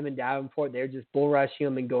against him and Davenport, they were just bull rushing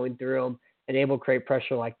him and going through him and able to create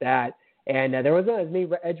pressure like that. And there wasn't as many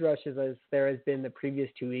edge rushes as there has been the previous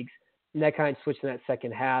 2 weeks, and that kind of switched in that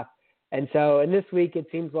second half. And so in this week, it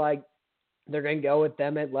seems like they're going to go with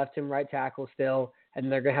them at left and right tackle still,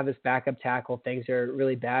 and they're going to have this backup tackle. Things are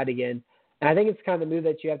really bad again. And I think it's kind of the move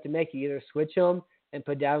that you have to make. You either switch him and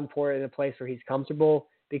put Davenport in a place where he's comfortable,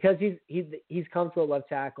 because he's comfortable at left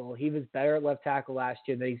tackle. He was better at left tackle last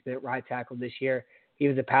year than he's been at right tackle this year. He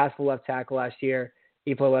was a passable left tackle last year.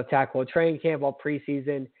 He played left tackle at training camp all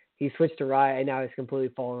preseason. He switched to right, and now he's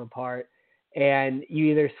completely falling apart. And you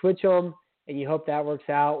either switch him and you hope that works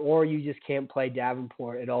out, or you just can't play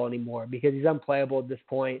Davenport at all anymore because he's unplayable at this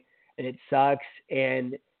point, and it sucks.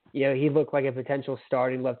 And, he looked like a potential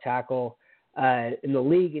starting left tackle in the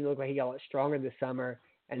league, and it looked like he got a lot stronger this summer,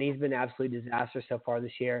 and he's been an absolute disaster so far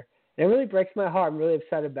this year. And it really breaks my heart. I'm really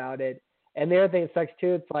upset about it. And the other thing that sucks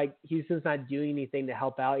too, it's like Houston's not doing anything to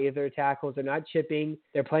help out either tackles. They're not chipping.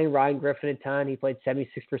 They're playing Ryan Griffin a ton. He played 76%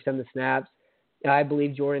 of the snaps. I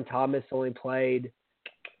believe Jordan Thomas only played,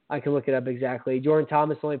 I can look it up exactly. Jordan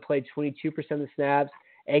Thomas only played 22% of the snaps.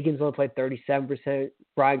 Akins only played 37%.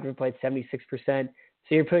 Ryan Griffin played 76%.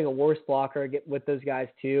 So you're putting a worse blocker with those guys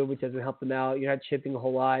too, which doesn't help them out. You're not chipping a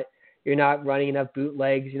whole lot. You're not running enough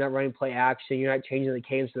bootlegs. You're not running play action. You're not changing the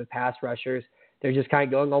cadence to the pass rushers. They're just kind of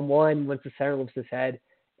going on one once the center lifts his head,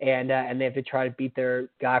 and they have to try to beat their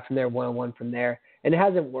guy from there one-on-one from there. And it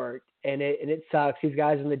hasn't worked, and it sucks. These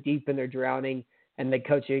guys in the deep end, they're drowning, and the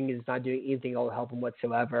coaching is not doing anything to help them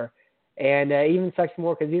whatsoever. And it even sucks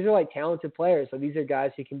more because these are like talented players. So these are guys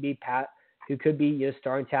who can be who could be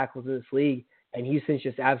starting tackles in this league, and Houston's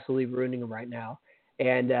just absolutely ruining them right now.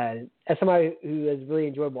 And as somebody who has really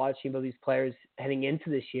enjoyed watching both these players heading into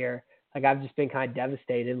this year, like I've just been kind of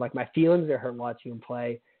devastated. Like my feelings are hurt watching them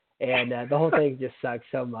play, and the whole thing just sucks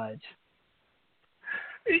so much.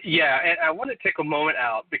 Yeah, and I want to take a moment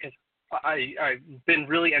out because I've been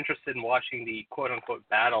really interested in watching the quote-unquote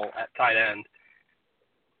battle at tight end.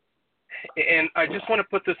 And I just want to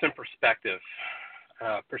put this in perspective.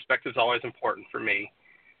 Perspective is always important for me.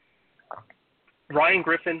 Ryan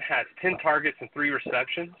Griffin has 10 targets and 3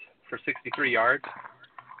 receptions for 63 yards.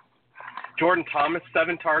 Jordan Thomas,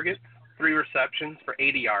 7 targets, 3 receptions for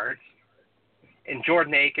 80 yards. And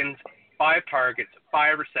Jordan Akins, 5 targets,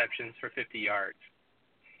 5 receptions for 50 yards.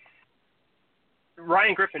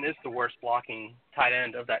 Ryan Griffin is the worst blocking tight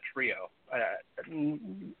end of that trio. I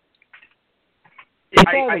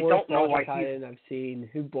don't know why tight end I've seen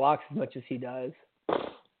who blocks as much as he does.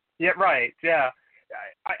 Yeah, right. Yeah.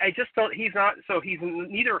 I just don't. He's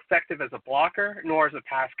neither effective as a blocker nor as a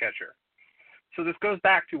pass catcher. So this goes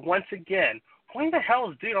back to, once again, why the hell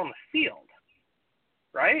is dude on the field?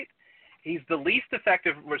 Right? He's the least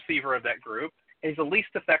effective receiver of that group. He's the least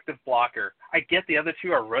effective blocker. I get the other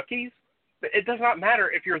two are rookies, but it does not matter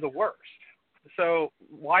if you're the worst. So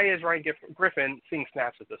why is Ryan Griffin seeing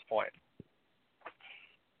snaps at this point?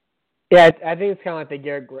 Yeah, I think it's kind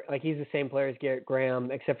of like he's the same player as Garrett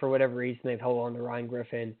Graham, except for whatever reason they've held on to Ryan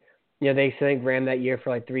Griffin. They signed Graham that year for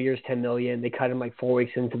like 3 years, $10 million. They cut him like 4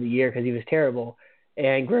 weeks into the year because he was terrible.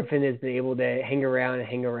 And Griffin has been able to hang around.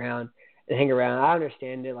 I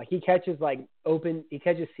understand it. Like he catches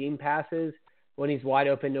seam passes when he's wide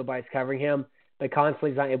open, nobody's covering him, but constantly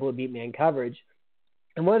he's not able to beat man coverage.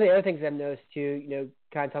 And one of the other things I've noticed too,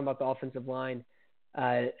 kind of talking about the offensive line,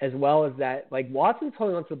 as well as that, like Watson's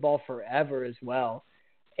holding onto the ball forever as well.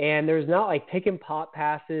 And there's not like pick and pop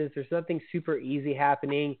passes. There's nothing super easy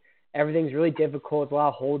happening. Everything's really difficult. It's a lot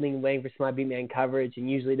of holding, waiting for somebody to beat man coverage, and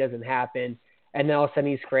usually it doesn't happen. And then all of a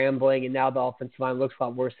sudden he's scrambling, and now the offensive line looks a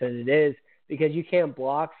lot worse than it is because you can't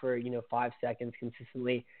block for, 5 seconds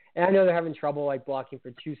consistently. And I know they're having trouble like blocking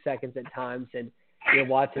for 2 seconds at times, and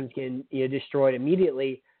Watson's getting destroyed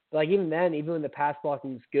immediately. But like even then, even when the pass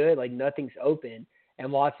blocking's good, like nothing's open.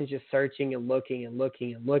 And Watson's just searching and looking and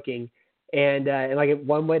looking and looking. And like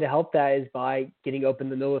one way to help that is by getting open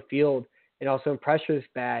in the middle of the field. And also when pressure is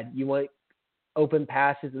bad, you want open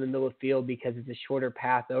passes in the middle of the field because it's a shorter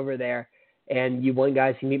path over there. And you want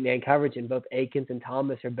guys who meet man coverage, and both Akins and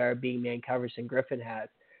Thomas are better being man coverage than Griffin has.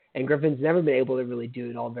 And Griffin's never been able to really do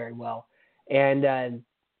it all very well. And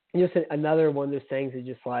just another one of those things is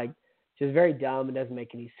just very dumb and doesn't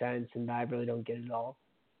make any sense, and I really don't get it at all.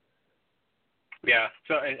 Yeah,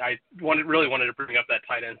 so I really wanted to bring up that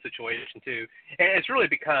tight end situation too, and it's really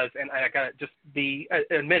because, and I gotta just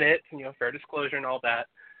admit it, fair disclosure and all that.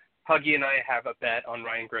 Huggy and I have a bet on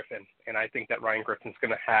Ryan Griffin, and I think that Ryan Griffin's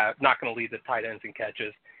not going to lead the tight ends in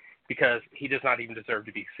catches because he does not even deserve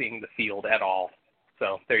to be seeing the field at all.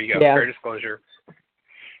 So there you go, yeah. Fair disclosure.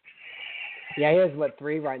 Yeah, he has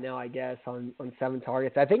 3 right now, I guess, on 7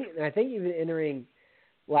 targets. I think even entering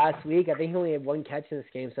last week, I think he only had 1 catch in this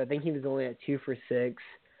game, so I think he was only at 2 for 6,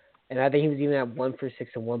 and I think he was even at 1 for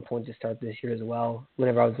 6 at one point to start this year as well.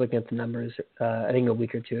 Whenever I was looking at the numbers, I think a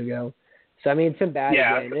week or 2 ago. So I mean, it's been bad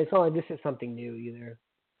again. It's not like this is something new either.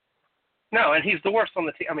 No, and he's the worst on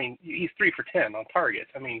the team. I mean, he's 3 for 10 on targets.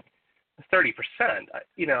 I mean, 30%.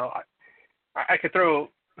 I could throw.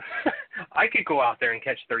 I could go out there and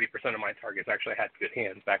catch 30% of my targets. Actually, I had good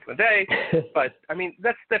hands back in the day, but I mean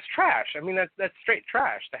that's trash. I mean that's straight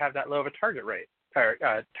trash to have that low of a target rate or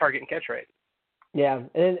target and catch rate. Yeah,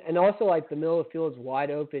 and also like the middle of the field is wide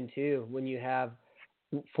open too. When you have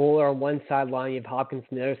Fuller on one sideline, you have Hopkins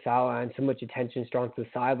on the other sideline. So much attention drawn to the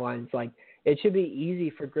sidelines. Like it should be easy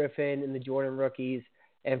for Griffin and the Jordan rookies,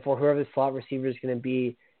 and for whoever the slot receiver is going to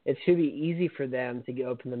be. It should be easy for them to get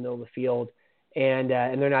open in the middle of the field. And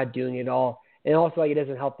they're not doing it all. And also, like, it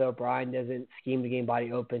doesn't help that O'Brien doesn't scheme the game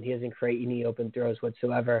body open. He doesn't create any open throws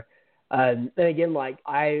whatsoever. And again, like,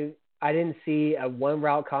 I didn't see a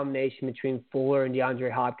one-route combination between Fuller and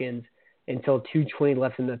DeAndre Hopkins until 2:20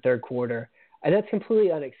 left in the third quarter. And that's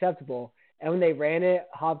completely unacceptable. And when they ran it,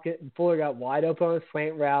 Fuller got wide open on a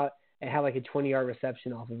slant route and had like a 20-yard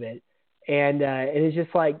reception off of it. And it's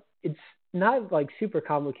just like, it's not like super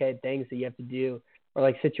complicated things that you have to do or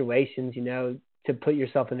like situations, you know, to put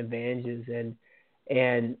yourself in advantages. And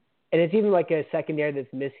it's even like a secondary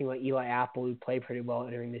that's missing like Eli Apple, who played pretty well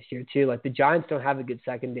entering this year too. Like the Giants don't have a good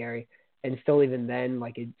secondary, and still even then,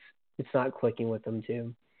 like it's not clicking with them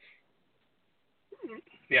too.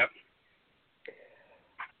 Yep.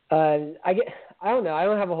 I don't know. I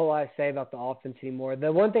don't have a whole lot to say about the offense anymore.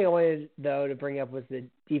 The one thing I wanted, though, to bring up was the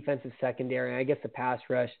defensive secondary, and I guess the pass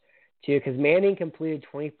rush, too, because Manning completed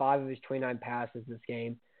 25 of his 29 passes this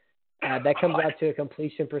game. That comes out to a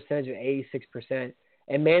completion percentage of 86%.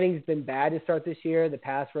 And Manning's been bad to start this year. The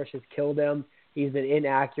pass rush has killed him. He's been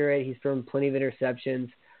inaccurate. He's thrown plenty of interceptions.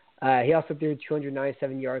 He also threw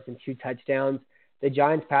 297 yards and 2 touchdowns. The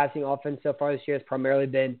Giants' passing offense so far this year has primarily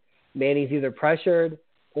been Manning's either pressured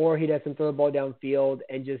or he doesn't throw the ball downfield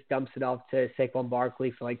and just dumps it off to Saquon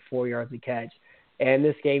Barkley for like 4 yards a catch. And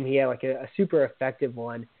this game, he had like a super effective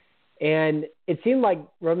one. And it seemed like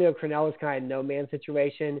Romeo Crennel was kind of a no-man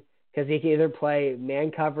situation because he can either play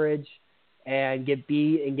man coverage and get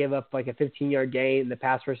beat and give up like a 15-yard gain and the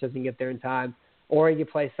pass rush doesn't get there in time, or he can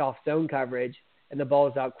play soft zone coverage and the ball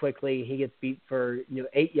is out quickly. He gets beat for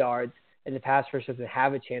 8 yards and the pass rush doesn't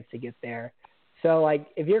have a chance to get there. So, like,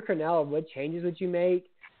 if you're Crennel, what changes would you make,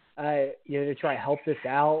 to try to help this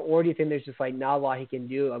out? Or do you think there's just, like, not a lot he can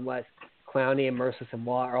do unless Clowney and Merciless and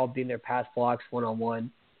Watt are all being their pass blocks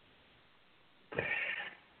one-on-one?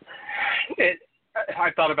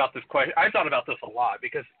 I thought about this question. I thought about this a lot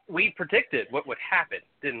because we predicted what would happen,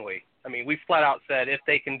 didn't we? I mean, we flat out said if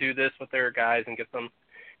they can do this with their guys and get them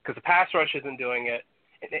 – because the pass rush isn't doing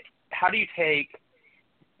it. How do you take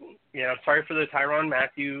 – sorry for the Tyrann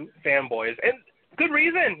Mathieu fanboys. And good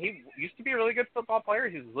reason. He used to be a really good football player.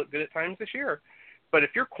 He's looked good at times this year. But if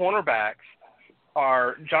your cornerbacks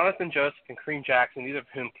are Jonathan Joseph and Kareem Jackson, neither of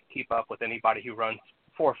whom can keep up with anybody who runs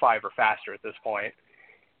 4 or 5 or faster at this point.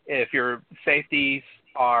 If your safeties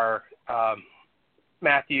are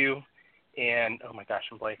Mathieu and, oh my gosh,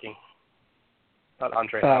 I'm blanking. Not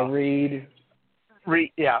Andre.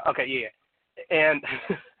 Reed. Yeah, okay, yeah. And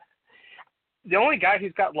the only guy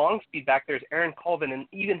who's got long speed back there is Aaron Colvin, and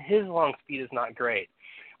even his long speed is not great.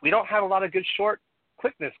 We don't have a lot of good short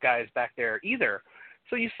quickness guys back there either.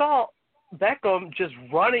 So you saw Beckham just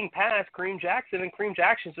running past Kareem Jackson, and Kareem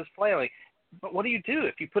Jackson's just flailing. But what do?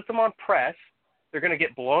 If you put them on press, they're going to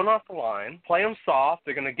get blown off the line. Play them soft,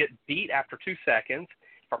 they're going to get beat after 2 seconds.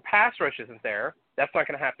 If our pass rush isn't there, that's not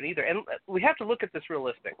going to happen either. And we have to look at this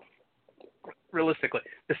realistically.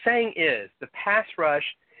 The saying is the pass rush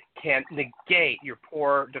can negate your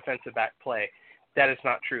poor defensive back play. That is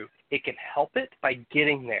not true. It can help it by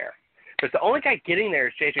getting there. But if the only guy getting there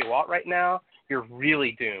is J.J. Watt right now, you're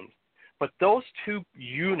really doomed. But those 2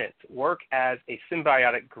 units work as a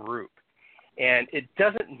symbiotic group. And it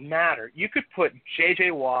doesn't matter. You could put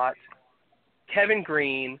J.J. Watt, Kevin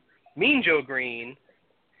Green, Mean Joe Green,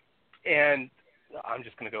 and I'm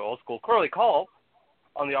just going to go old school, Corley Culp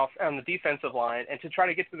on the defensive line, and to try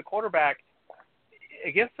to get to the quarterback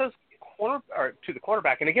against those to the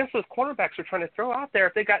quarterback. And against those cornerbacks we're trying to throw out there,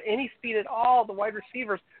 if they've got any speed at all, the wide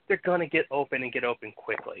receivers, they're going to get open and get open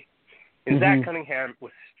quickly. And Zach Cunningham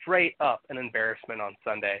was straight up an embarrassment on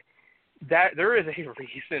Sunday. That there is a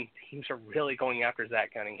reason teams are really going after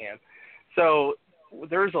Zach Cunningham. So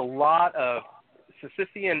there's a lot of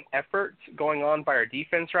Sisyphean efforts going on by our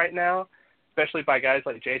defense right now, especially by guys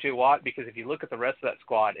like J.J. Watt, because if you look at the rest of that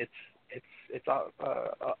squad, it's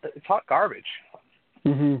hot garbage.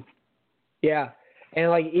 Mm-hmm. Yeah,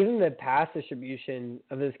 and like even the pass distribution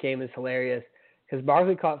of this game is hilarious because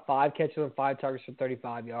Barkley caught 5 catches on 5 targets for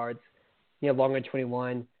 35 yards, long on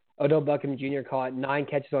 21. Odell Beckham Jr. caught 9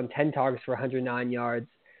 catches on 10 targets for 109 yards.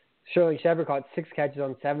 Sterling Shepard caught 6 catches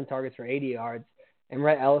on 7 targets for 80 yards. And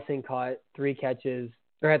Rhett Ellison had 3 catches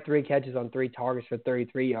on 3 targets for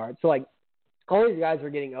 33 yards. So, like, all these guys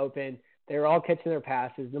were getting open. They were all catching their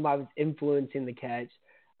passes. Nobody was influencing the catch.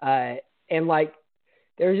 And, like,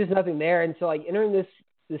 there was just nothing there. And so, like, entering this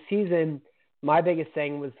season, my biggest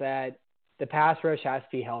thing was that the pass rush has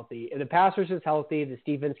to be healthy. If the pass rush is healthy, this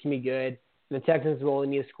defense can be good. The Texans will only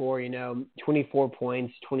need to score, 24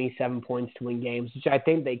 points, 27 points to win games, which I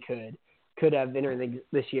think they could have entered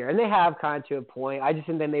this year. And they have kind of to a point. I just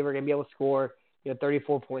didn't think they were going to be able to score,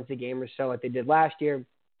 34 points a game or so like they did last year.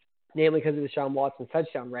 namely because of Deshaun Watson's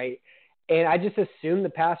touchdown rate. And I just assumed the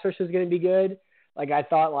pass rush was going to be good. Like, I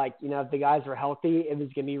thought, like, you know, if the guys were healthy, it was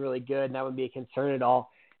going to be really good, and that wouldn't be a concern at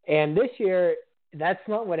all. And this year, that's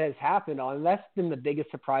not what has happened. And that's been the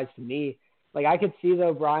biggest surprise to me. Like, I could see the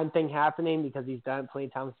O'Brien thing happening because he's done it plenty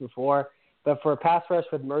of times before. But for a pass rush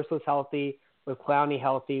with Merciless healthy, with Clowney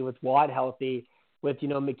healthy, with Watt healthy, with, you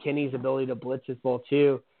know, McKinney's ability to blitz as well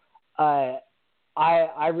too,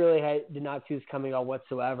 I really did not see this coming on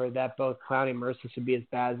whatsoever, that both Clowney and Merciless would be as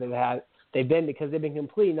bad as they've been, because they've been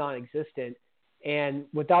completely non-existent. And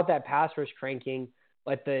without that pass rush cranking,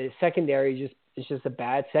 like, the secondary it's just a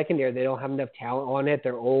bad secondary. They don't have enough talent on it.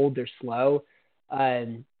 They're old. They're slow.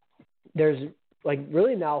 There's, like,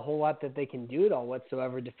 really not a whole lot that they can do at all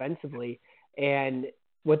whatsoever defensively. And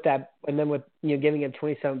with that, and then with, you know, giving up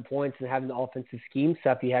 27 points and having the offensive scheme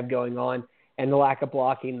stuff you have going on and the lack of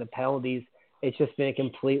blocking, the penalties, it's just been a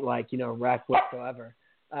complete, like, you know, wreck whatsoever.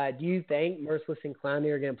 Do you think Merciless and Clowney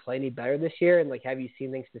are going to play any better this year? And, like, have you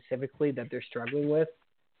seen things specifically that they're struggling with?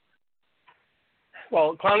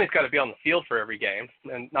 Well, Clowney's got to be on the field for every game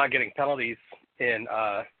and not getting penalties in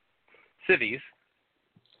civies.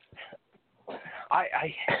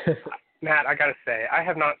 Matt, I got to say, I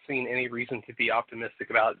have not seen any reason to be optimistic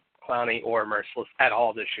about Clowney or Merciless at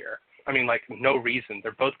all this year. I mean, like, no reason.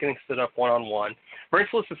 They're both getting stood up one-on-one.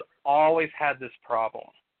 Merciless has always had this problem.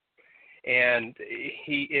 And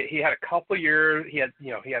he had a couple of years. He had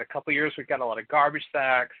a couple of years where he got a lot of garbage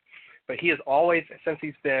sacks, but he has always, since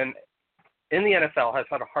he's been in the NFL, has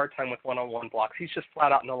had a hard time with one-on-one blocks. He's just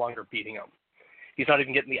flat out no longer beating them. He's not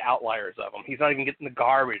even getting the outliers of them. He's not even getting the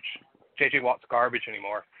garbage, J.J. Watt's garbage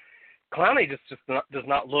anymore. Clowney just does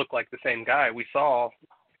not look like the same guy we saw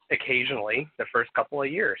occasionally the first couple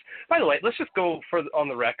of years. By the way, let's just go on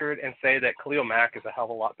the record and say that Khalil Mack is a hell of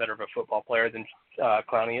a lot better of a football player than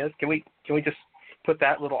Clowney is. Can we just put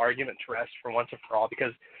that little argument to rest for once and for all?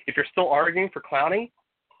 Because if you're still arguing for Clowney,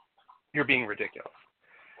 you're being ridiculous.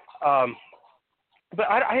 But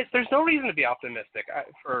there's no reason to be optimistic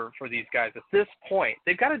for these guys at this point.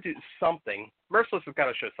 They've got to do something. Merciless has got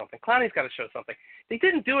to show something. Clowney's got to show something. They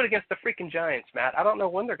didn't do it against the freaking Giants, Matt. I don't know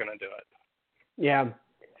when they're going to do it. Yeah.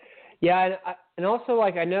 Yeah, and also,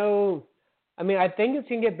 like, I think it's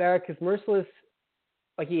going to get better because Merciless,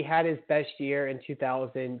 like, he had his best year in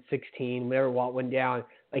 2016 whenever Watt went down.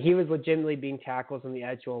 Like, he was legitimately being tackles on the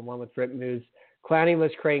edge one with rip moves. Clowney was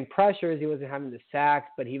creating pressures. He wasn't having the sacks,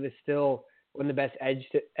 but he was still one of the best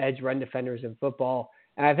edge run defenders in football.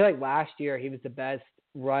 And I feel like last year he was the best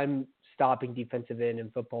run-stopping defensive end in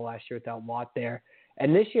football last year without Watt there.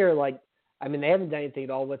 And this year, like, I mean, they haven't done anything at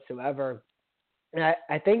all whatsoever. And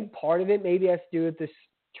I think part of it maybe has to do with this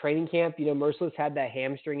training camp. You know, Merciless had that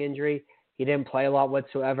hamstring injury. He didn't play a lot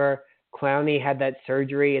whatsoever. Clowney had that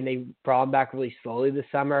surgery, and they brought him back really slowly this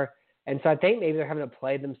summer. And so I think maybe they're having to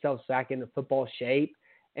play themselves back into football shape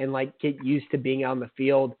and, like, get used to being out on the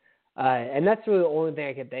field. And that's really the only thing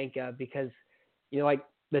I can think of because, you know, like,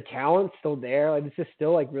 the talent's still there. Like, this is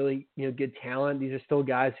still, like, really, you know, good talent. These are still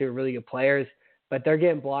guys who are really good players, but they're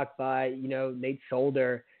getting blocked by, you know, Nate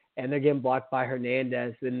Solder, and they're getting blocked by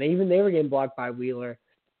Hernandez, and they were getting blocked by Wheeler.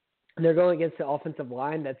 And they're going against the offensive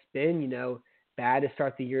line that's been, you know, bad to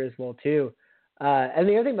start the year as well too. And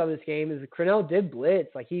the other thing about this game is that Crennel did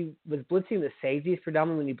blitz. Like, he was blitzing the safeties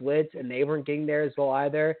predominantly blitz, and they weren't getting there as well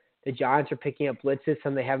either. The Giants are picking up blitzes,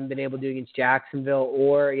 some they haven't been able to do against Jacksonville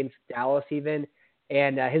or against Dallas even.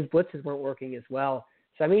 And his blitzes weren't working as well.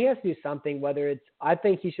 So, I mean, he has to do something, whether it's – I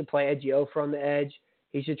think he should play Edgy Ofer on the edge.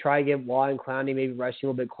 He should try to get Watt and Clowney maybe rushing a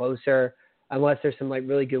little bit closer, unless there's some, like,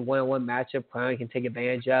 really good one-on-one matchup Clowney can take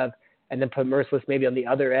advantage of, and then put Merciless maybe on the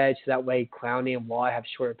other edge, so that way Clowney and Watt have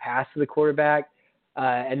shorter pass to the quarterback.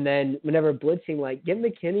 And then whenever blitzing, like, get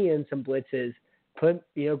McKinney in some blitzes, put,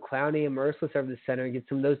 you know, Clowney and Merciless over the center and get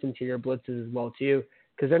some of those interior blitzes as well too,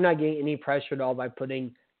 because they're not getting any pressure at all by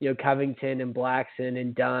putting, you know, Covington and Blackson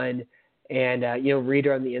and Dunn and, you know,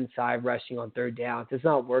 Reeder on the inside rushing on third down. It's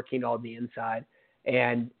not working all on the inside.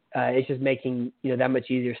 And it's just making, you know, that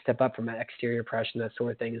much easier to step up from that exterior pressure and that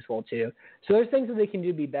sort of thing as well too. So there's things that they can do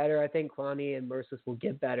to be better. I think Clowney and Merciless will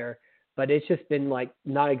get better, but it's just been, like,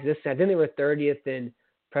 non-existent. I think they were 30th in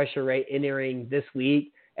pressure rate entering this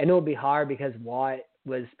week, and it will be hard because Watt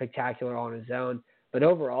was spectacular on his own. But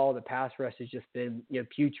overall, the pass rush has just been, you know,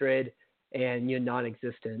 putrid and, you know,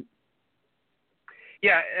 non-existent.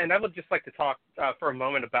 Yeah, and I would just like to talk for a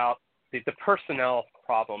moment about the personnel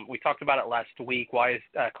problem. We talked about it last week. Why is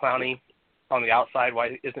Clowney on the outside?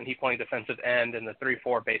 Why isn't he playing defensive end in the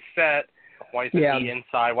 3-4 base set? Why isn't he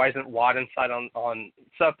inside? Why isn't Watt inside on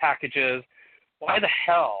sub packages? Why the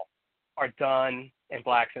hell are Dunn and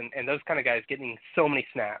blacks and those kind of guys getting so many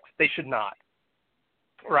snaps. They should not.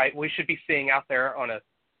 Right? We should be seeing out there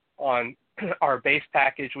on our base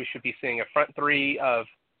package, we should be seeing a front three of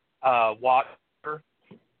Watt,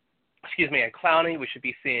 and Clowney. We should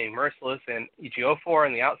be seeing Merciless and Ejiofor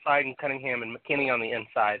on the outside and Cunningham and McKinney on the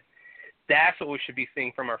inside. That's what we should be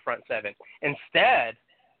seeing from our front seven. Instead,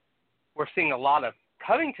 we're seeing a lot of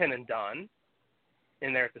Covington and Dunn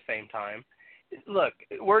in there at the same time. Look,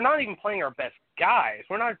 we're not even playing our best guys.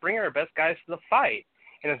 We're not bringing our best guys to the fight.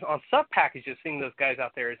 And on sub packages, seeing those guys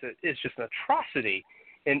out there is just an atrocity.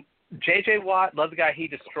 And J.J. Watt, love the guy. He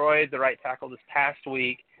destroyed the right tackle this past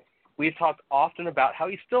week. We've talked often about how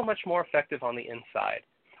he's still much more effective on the inside.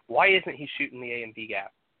 Why isn't he shooting the A and B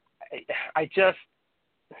gap? I just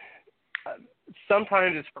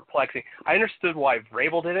sometimes it's perplexing. I understood why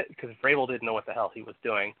Vrabel did it, because Vrabel didn't know what the hell he was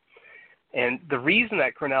doing. And the reason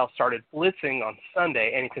that Cornell started blitzing on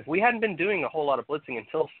Sunday, and because we hadn't been doing a whole lot of blitzing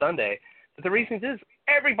until Sunday, but the reason is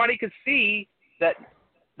everybody could see that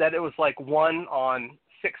it was like 1 on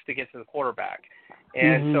 6 to get to the quarterback.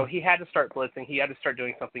 And so he had to start blitzing. He had to start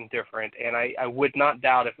doing something different. And I would not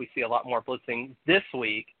doubt if we see a lot more blitzing this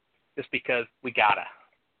week just because we gotta.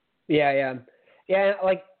 Yeah.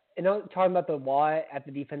 Like, talking about the Watt at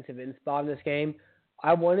the defensive end spot in this game,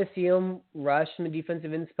 I want to see him rush in the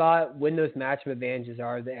defensive end spot when those matchup advantages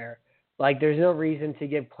are there. Like, there's no reason to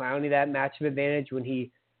give Clowney that matchup advantage when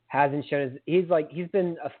he hasn't shown he's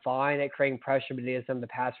been fine at creating pressure, but he has some of the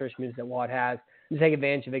pass rush moves that Watt has. To take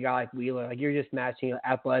advantage of a guy like Wheeler. Like, you're just matching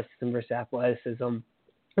athleticism versus athleticism,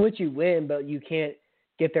 which you win, but you can't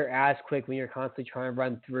get their ass quick when you're constantly trying to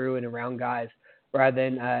run through and around guys rather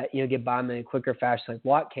than, get by them in a quicker fashion like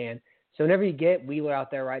Watt can. So whenever you get Wheeler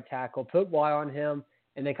out there, right tackle, put Watt on him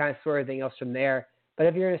and then kind of sort everything else from there. But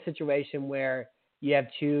if you're in a situation where you have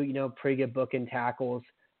two, pretty good booking tackles,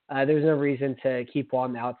 there's no reason to keep Watt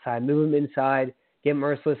on the outside. Move him inside. Get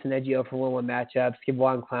Merciless and Edgio for 1-1 matchups. Give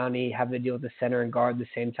Watt and Clowney, have to deal with the center and guard at the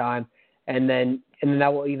same time, and then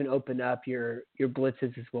that will even open up your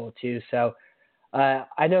blitzes as well too. So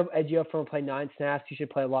I know Edgio will play 9 snaps. He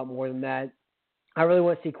should play a lot more than that. I really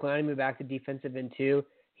want to see Clowney move back to defensive end too.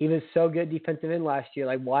 He was so good defensive end last year.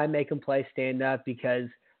 Like, why make him play stand up because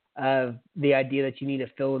of the idea that you need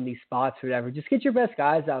to fill in these spots or whatever? Just get your best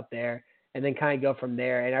guys out there and then kind of go from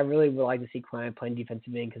there. And I really would like to see Clowney playing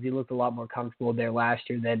defensive end because he looked a lot more comfortable there last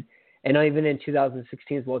year and even in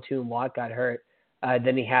 2016 as well too, when Watt got hurt,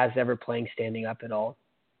 than he has ever playing standing up at all.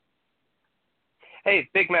 Hey,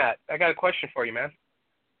 Big Matt, I got a question for you, man.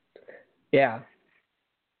 Yeah.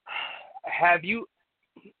 I'm going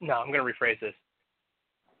to rephrase this.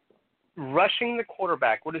 Rushing the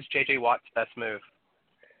quarterback, what is J.J. Watt's best move?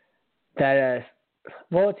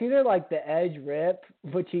 Well, it's either like the edge rip,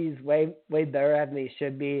 which he's way better at than he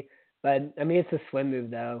should be, but I mean it's a swim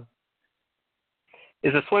move though.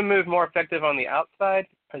 Is a swim move more effective on the outside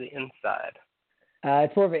or the inside?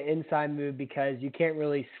 It's more of an inside move because you can't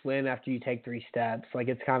really swim after you take 3 steps. Like,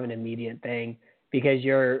 it's kind of an immediate thing because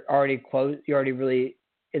you're already close.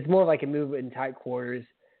 It's more like a move in tight quarters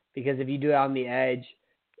because if you do it on the edge,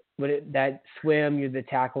 that swim, the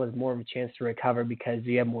tackle has more of a chance to recover because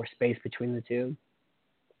you have more space between the two.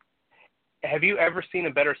 Have you ever seen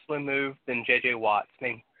a better swim move than J.J. Watt's?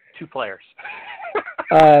 Name 2 players.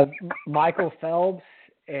 Michael Phelps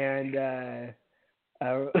and I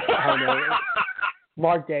don't know,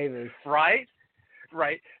 Mark Davis. Right.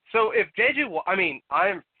 So if J.J. Watt,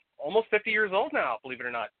 I'm almost 50 years old now, believe it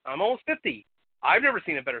or not. I'm almost 50. I've never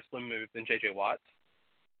seen a better swim move than J.J. Watt's.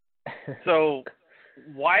 So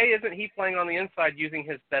why isn't he playing on the inside using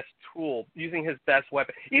his best tool, using his best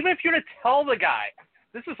weapon? Even if you're to tell the guy,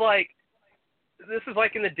 this is like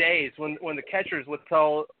in the days when the catchers would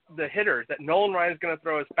tell the hitters that Nolan Ryan's going to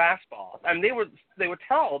throw his fastball. They would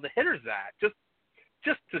tell the hitters that just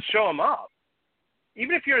to show them up.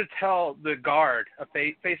 Even if you're to tell the guard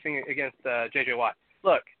facing against J.J. Watt,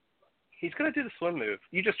 look, he's going to do the swim move.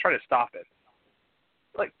 You just try to stop it.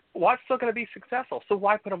 Like, Watt's still going to be successful, so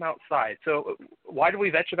why put him outside? So why do we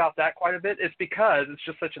vetch about that quite a bit? It's because it's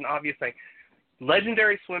just such an obvious thing.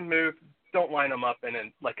 Legendary swim move, don't line them up in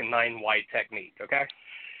a 9-wide technique, okay?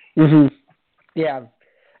 Mm-hmm. Yeah.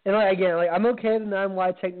 And again, I'm okay with the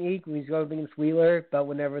 9-wide technique when he's going against Wheeler, but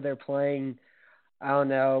whenever they're playing,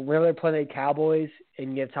 whenever they're playing the Cowboys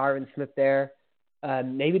and you have Tyron Smith there,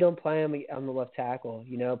 maybe don't play him on the left tackle.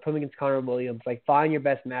 Put him against Connor Williams. Find your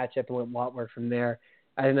best matchup and let Watt work from there.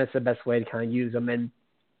 I think that's the best way to kind of use him. And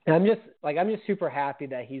I'm just super happy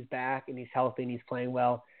that he's back and he's healthy and he's playing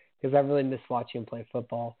well because I really miss watching him play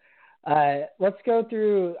football. Let's go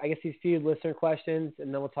through, I guess, these few listener questions,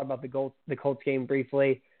 and then we'll talk about the Colts game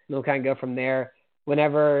briefly, and we'll kind of go from there.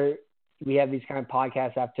 whenever we have these kind of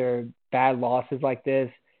podcasts after bad losses like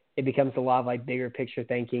this, it becomes a lot of like bigger picture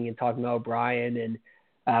thinking and talking about O'Brien.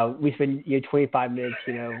 And we spend 25 minutes,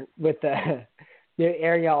 with the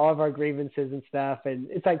airing out all of our grievances and stuff. And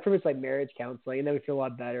it's like pretty much like marriage counseling. And then we feel a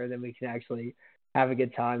lot better. And then we can actually have a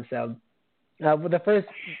good time. So the first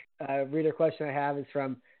reader question I have is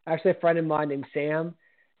from actually a friend of mine named Sam.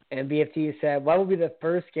 And BFT said, what will be the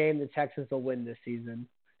first game the Texans will win this season?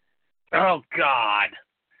 Oh, God.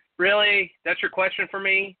 Really? That's your question for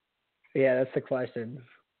me? Yeah, that's the question.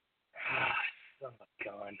 Son of a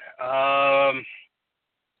gun.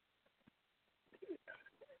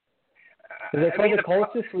 They play the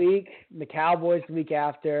Colts this week, the Cowboys the week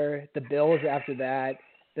after, the Bills after that,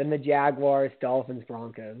 then the Jaguars, Dolphins,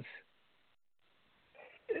 Broncos.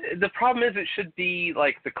 The problem is it should be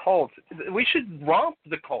like the Colts. We should romp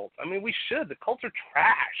the Colts. I mean, we should. The Colts are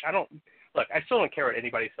trash. I still don't care what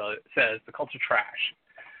anybody says. The Colts are trash.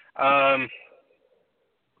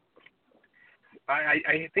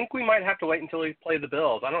 I think we might have to wait until we play the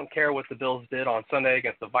Bills. I don't care what the Bills did on Sunday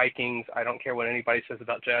against the Vikings. I don't care what anybody says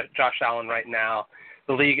about Josh Allen right now.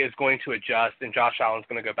 The league is going to adjust, and Josh Allen's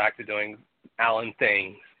going to go back to doing Allen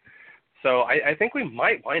things. So I think we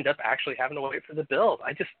might wind up actually having to wait for the Bills.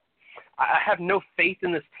 I have no faith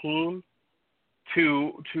in this team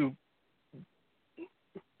to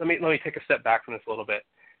let me take a step back from this a little bit.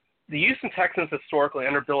 The Houston Texans historically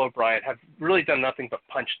under Bill O'Brien have really done nothing but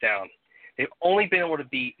punch down. They've only been able to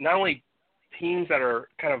beat not only teams that are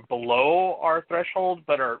kind of below our threshold,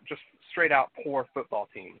 but are just straight out poor football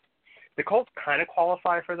teams. The Colts kind of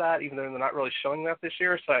qualify for that, even though they're not really showing that this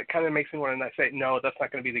year. So it kind of makes me want to say, no, that's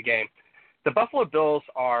not going to be the game. The Buffalo Bills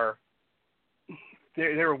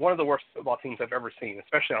they're one of the worst football teams I've ever seen,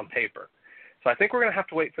 especially on paper. So I think we're going to have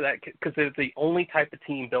to wait for that because they're the only type of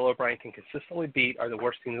team Bill O'Brien can consistently beat are the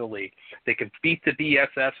worst teams in the league. They could beat the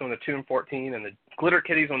BSS when they're 2-14 and the Glitter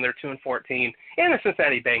Kitties when they're 2-14 and the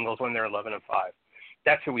Cincinnati Bengals when they're 11-5.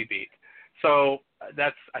 That's who we beat. So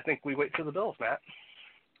I think we wait for the Bills, Matt.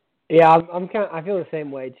 Yeah, I feel the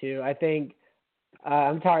same way too. I think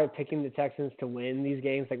I'm tired of picking the Texans to win these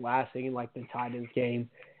games like last week, like the Titans game,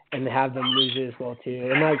 and to have them lose it as well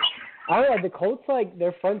too. And I don't know, the Colts,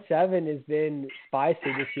 their front seven has been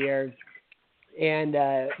spicy this year. And,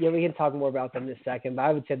 we can talk more about them in a second, but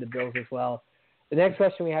I would say the Bills as well. The next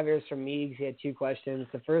question we have here is from Meeks. He had two questions.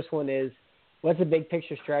 The first one is, what's the big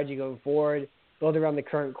picture strategy going forward? Build around the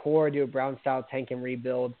current core, do a Brown-style tank and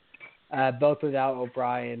rebuild, both without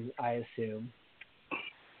O'Brien, I assume.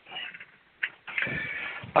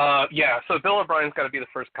 So Bill O'Brien's got to be the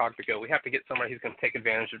first cog to go. We have to get somewhere who's going to take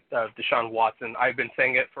advantage of Deshaun Watson. I've been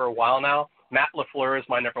saying it for a while now. Matt LaFleur is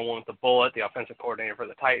my number one with the bullet, the offensive coordinator for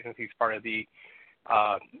the Titans. He's part of the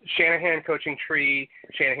Shanahan coaching tree.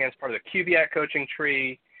 Shanahan's part of the Kubiak coaching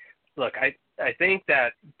tree. Look, I think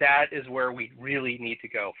that is where we really need to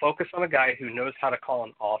go. Focus on a guy who knows how to call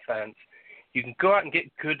an offense. You can go out and get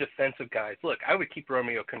good defensive guys. Look, I would keep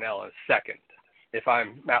Romeo Crennel as second if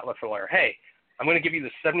I'm Matt LaFleur. Hey, I'm going to give you the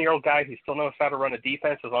 70-year-old guy who still knows how to run a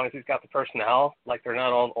defense as long as he's got the personnel, like they're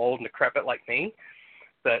not all old and decrepit like me.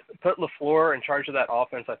 But put LaFleur in charge of that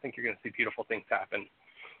offense, I think you're going to see beautiful things happen.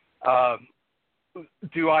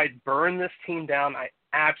 Do I burn this team down? I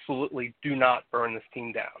absolutely do not burn this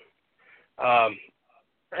team down.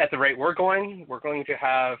 At the rate we're going to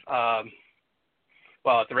have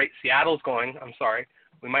at the rate Seattle's going,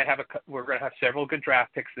 we're going to have several good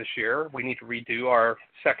draft picks this year. We need to redo our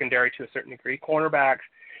secondary to a certain degree. Cornerbacks,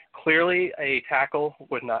 clearly a tackle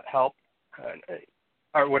would not help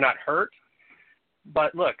or would not hurt.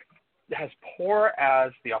 But look, as poor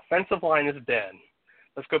as the offensive line has been,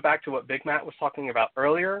 let's go back to what Big Matt was talking about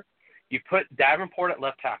earlier. You put Davenport at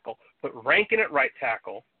left tackle, put Rankin at right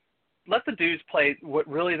tackle, let the dudes play what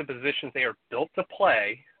really the positions they are built to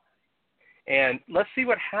play, and let's see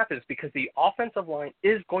what happens because the offensive line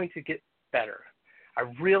is going to get better.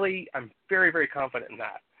 I'm very, very confident in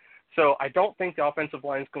that. So I don't think the offensive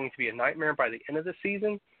line is going to be a nightmare by the end of the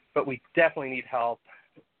season, but we definitely need help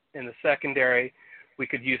in the secondary. We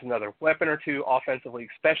could use another weapon or two offensively,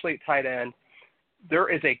 especially at tight end.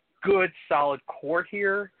 There is a good, solid core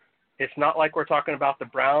here. It's not like we're talking about the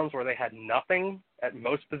Browns where they had nothing at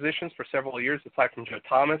most positions for several years aside from Joe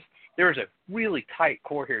Thomas. There is a really tight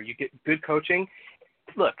core here. You get good coaching.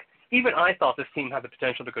 Look, even I thought this team had the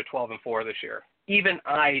potential to go 12-4 this year. Even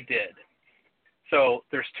I did. So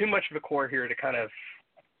there's too much of a core here to kind of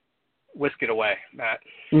whisk it away, Matt.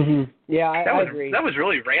 Mm-hmm. Yeah, I agree. That was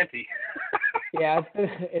really ranty. Yeah,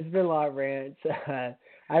 it's been a lot of rants. I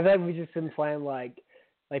feel like we've just been playing like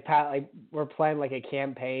we're playing like a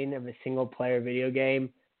campaign of a single player video game,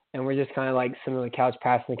 and we're just kind of like sitting on the couch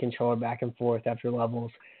passing the controller back and forth after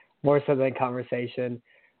levels, more so than conversation.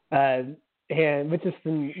 And which is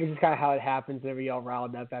kind of how it happens whenever y'all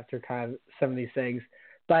riled up after kind of some of these things.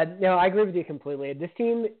 But no, I agree with you completely. This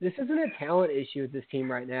isn't a talent issue with this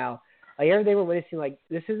team right now. Like everything we're witnessing, like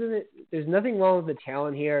there's nothing wrong with the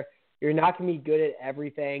talent here. You're not going to be good at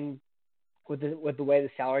everything with the way the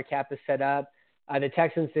salary cap is set up. The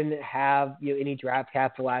Texans didn't have any draft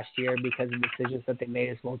capital last year because of decisions that they made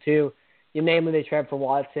as well too. Namely, they traded for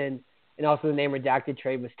Watson, and also the name redacted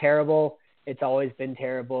trade was terrible. It's always been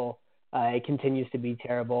terrible. It continues to be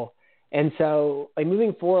terrible. And so, like,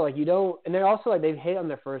 moving forward, like, you don't – and they're also, like, they've hit on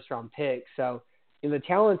their first-round pick. So, the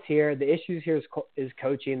talent's here. The issues here is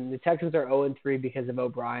coaching. The Texans are 0-3 because of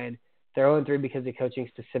O'Brien. They're 0-3 because of coaching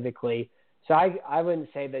specifically. So, I wouldn't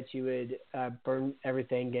say that you would burn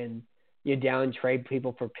everything and you down trade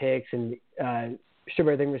people for picks and strip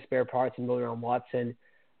everything with spare parts and build around Watson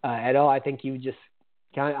at all. I think you would just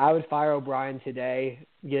I would fire O'Brien today,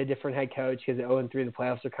 get a different head coach because at 0-3 the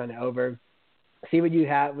playoffs are kind of over. See what you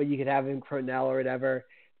could have in Crotnell or whatever.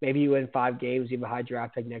 Maybe you win 5 games, you have a high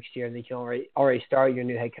draft pick next year, and you can already start your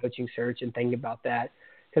new head coaching search and think about that.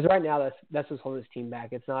 Because right now that's what's holding this team back.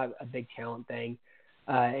 It's not a big talent thing.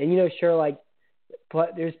 And sure, like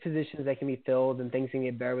there's positions that can be filled and things can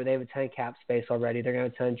get better, but they have a ton of cap space already. They're going to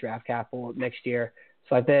have a ton of draft capital next year.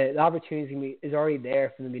 So like the opportunity is already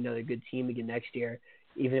there for them to be another good team again next year,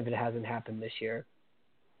 even if it hasn't happened this year.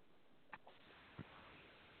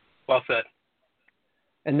 Well said.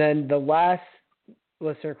 And then the last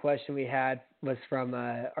listener question we had was from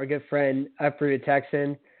our good friend Uprooted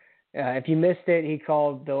Texan. If you missed it, he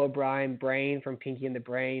called Bill O'Brien Brain from Pinky and the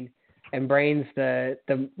Brain. And Brain's the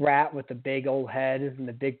rat with the big old head and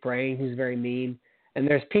the big brain who's very mean. And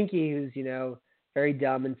there's Pinky who's, very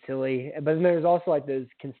dumb and silly. But then there's also like those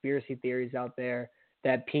conspiracy theories out there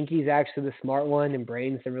that Pinky's actually the smart one and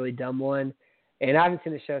Brain's the really dumb one. And I haven't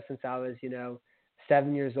seen the show since I was,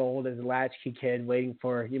 7 years old as a latchkey kid waiting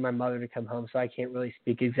for my mother to come home, so I can't really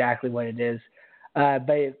speak exactly what it is.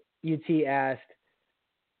 But UT asked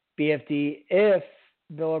BFD, if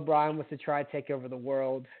Bill O'Brien was to try to take over the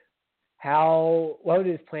world, what would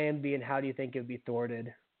his plan be and how do you think it would be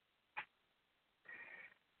thwarted?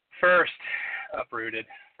 First, Uprooted,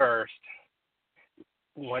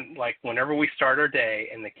 whenever we start our day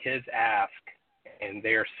and the kids ask, and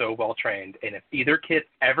they are so well trained, and if either kid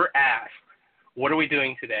ever asks, what are we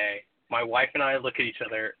doing today? My wife and I look at each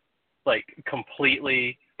other like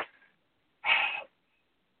completely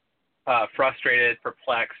frustrated,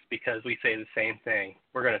 perplexed, because we say the same thing.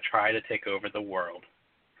 We're going to try to take over the world.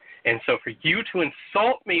 And so for you to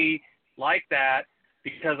insult me like that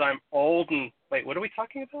because I'm old and – wait, what are we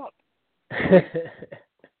talking about?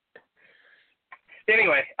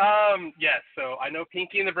 Anyway, yes, so I know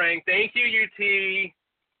Pinky and the Brain. Thank you, UT.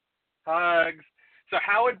 Hugs. So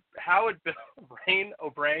how would Bill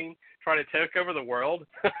O'Brien try to take over the world?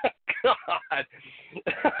 God.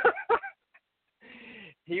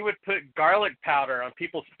 He would put garlic powder on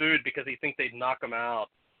people's food because he thinks they'd knock them out.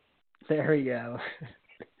 There we go.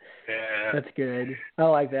 Yeah. That's good. I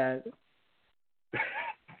like that.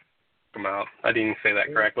 Come out. I didn't even say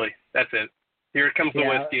that correctly. That's it. Here comes the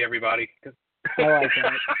whiskey, everybody. I like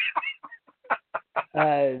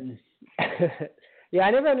that. Yeah,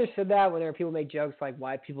 I never understood that whenever people make jokes like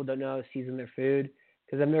why people don't know how to season their food,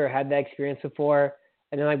 because I've never had that experience before.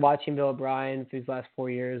 And then like watching Bill O'Brien for these last 4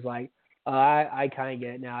 years, like I kind of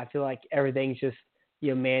get it now. I feel like everything's just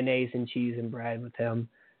mayonnaise and cheese and bread with him.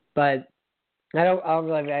 But I don't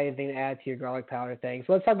really have anything to add to your garlic powder thing.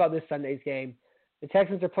 So let's talk about this Sunday's game. The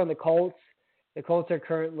Texans are playing the Colts. The Colts are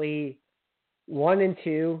currently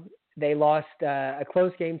 1-2. They lost a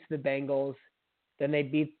close game to the Bengals. Then they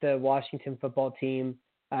beat the Washington football team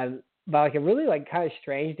by like a really like kind of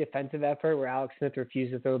strange defensive effort where Alex Smith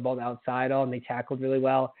refused to throw the ball outside and they tackled really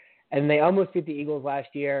well. And they almost beat the Eagles last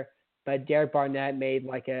year, but Derek Barnett made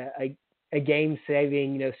like a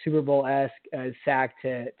game-saving, Super Bowl-esque sack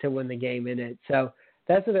to win the game in it. So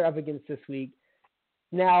that's what they're up against this week.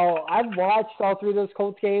 Now, I've watched all 3 of those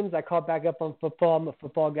Colts games. I caught back up on football. I'm a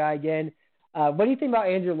football guy again. What do you think about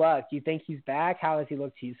Andrew Luck? Do you think he's back? How has he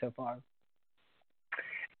looked to you so far?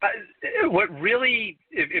 What really,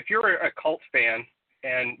 if you're a Colts fan,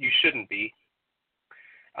 and you shouldn't be,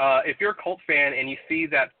 if you're a Colts fan and you see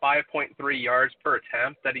that 5.3 yards per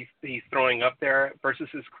attempt that he's throwing up there versus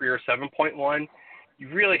his career 7.1, you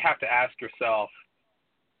really have to ask yourself,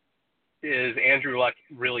 is Andrew Luck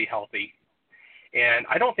really healthy? And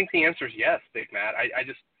I don't think the answer is yes, Big Matt. I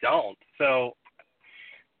just don't. So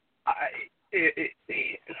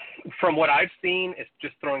from what I've seen, it's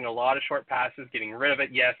just throwing a lot of short passes, getting rid of it.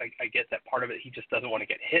 Yes, I get that part of it. He just doesn't want to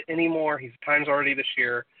get hit anymore. He's times already this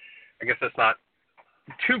year. I guess that's not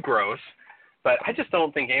too gross, but I just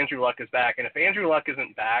don't think Andrew Luck is back. And if Andrew Luck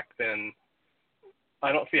isn't back, then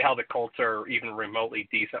I don't see how the Colts are even remotely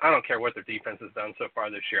decent. I don't care what their defense has done so far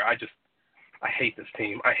this year. I hate this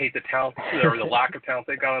team. I hate the talent or the lack of talent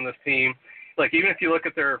they've got on this team. Like, even if you look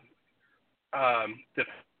at their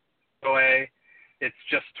OA, it's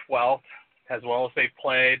just 12th as well as they've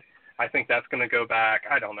played. I think that's going to go back.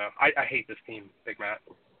 I don't know. I hate this team, Big Matt.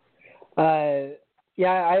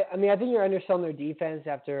 Yeah, I mean, I think you're underselling their defense.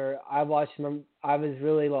 After I watched them, I was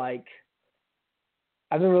really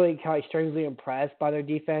I've been really kind of strangely impressed by their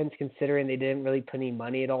defense, considering they didn't really put any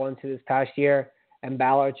money at all into this past year. And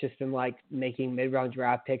Ballard's just been making mid-round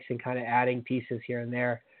draft picks and kind of adding pieces here and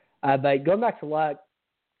there. But going back to Luck,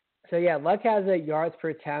 so yeah, Luck has a yards per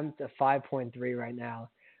attempt of 5.3 right now,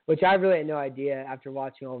 which I really had no idea after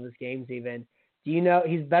watching all of his games even. Do you know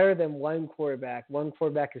he's better than one quarterback? One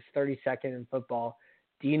quarterback is 32nd in football.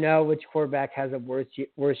 Do you know which quarterback has a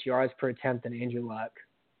worse yards per attempt than Andrew Luck?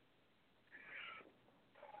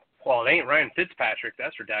 Well, it ain't Ryan Fitzpatrick,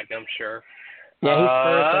 that's for dadgum sure. Yeah, he's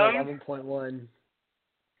first at 11.1.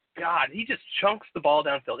 God, he just chunks the ball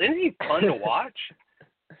downfield. Isn't he fun to watch?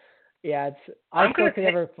 Yeah, I still can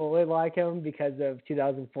never fully like him because of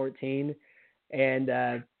 2014,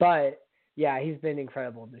 but yeah, he's been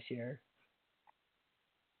incredible this year.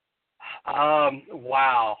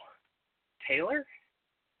 Wow, Taylor?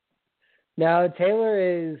 No, Taylor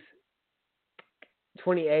is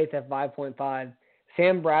 28th at 5.5.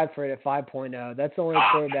 Sam Bradford at 5.0. That's the only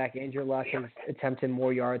quarterback Andrew Luck has attempted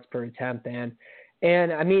more yards per attempt than.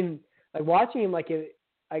 And I mean, watching him,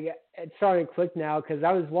 it's starting to click now because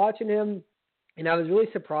I was watching him and I was really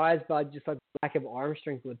surprised by just the lack of arm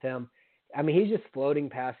strength with him. I mean, he's just floating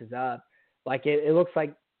passes up. It looks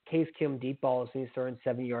like Case Keenum deep balls and he's throwing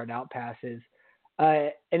 7-yard out passes.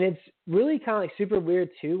 And it's really kind of super weird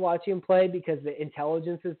too watching him play because the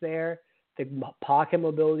intelligence is there, the pocket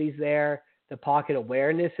mobility is there, the pocket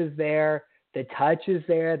awareness is there, the touch is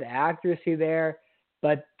there, the accuracy there,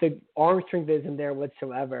 but the arm strength isn't there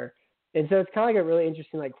whatsoever. And so it's kind of a really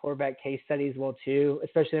interesting quarterback case study as well too,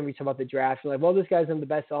 especially when we talk about the draft. You're well, this guy's on the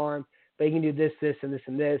best arm, but he can do this, this, and this,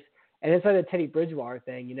 and this. And it's like the Teddy Bridgewater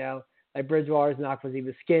thing, you know. Bridgewater's not because he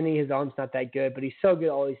was skinny, his arm's not that good, but he's so good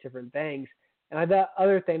at all these different things. And that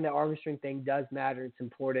other thing, the arm strength thing does matter. It's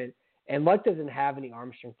important. And Luck doesn't have any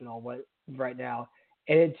arm strength at all right now.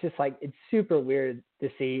 And it's just it's super weird to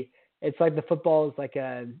see. It's like the football is like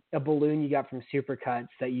a balloon you got from Supercuts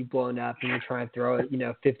that you've blown up and you're trying to throw it,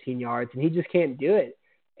 15 yards, and he just can't do it.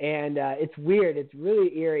 And it's weird. It's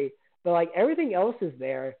really eerie. But everything else is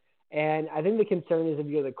there. And I think the concern is if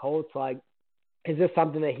you're the Colts, is this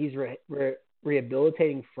something that he's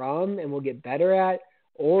rehabilitating from and will get better at?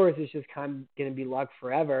 Or is this just kind of going to be Luck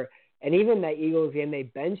forever? And even that Eagles game, they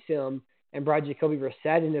benched him and brought Jacoby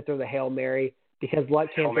Brissett in to throw the Hail Mary because Luck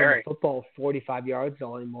can't throw the football 45 yards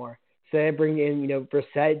anymore. So they bring in,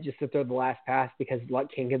 Brissett just to throw the last pass because Luck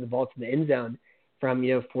can't get the ball to the end zone from,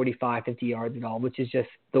 45, 50 yards at all, which is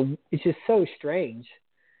it's just so strange.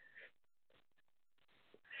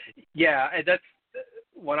 Yeah, that's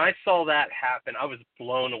when I saw that happen, I was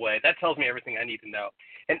blown away. That tells me everything I need to know.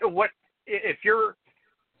 And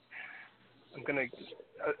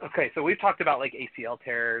okay, so we've talked about ACL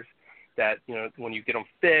tears that, when you get them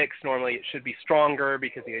fixed, normally it should be stronger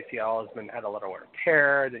because the ACL has had a lot of wear and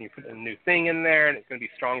tear. Then you put a new thing in there and it's going to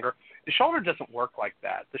be stronger. The shoulder doesn't work like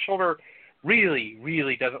that. The shoulder really,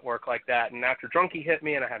 really doesn't work like that. And after Drunky hit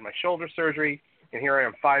me and I had my shoulder surgery, and here I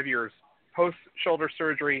am 5 years post-shoulder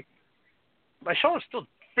surgery, my shoulder's still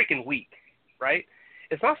freaking weak, right?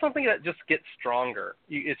 It's not something that just gets stronger.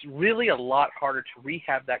 It's really a lot harder to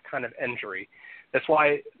rehab that kind of injury. That's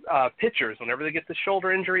why pitchers, whenever they get the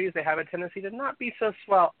shoulder injuries, they have a tendency to not be so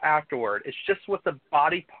swell afterward. It's just with the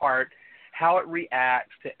body part, how it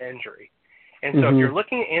reacts to injury. And so if you're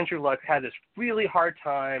looking at Andrew Luck, had this really hard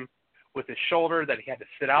time with his shoulder that he had to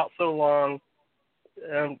sit out so long,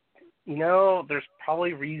 there's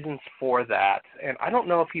probably reasons for that. And I don't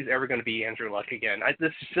know if he's ever going to be Andrew Luck again.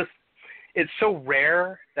 It's so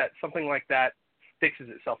rare that something like that fixes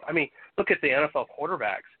itself. I mean, look at the NFL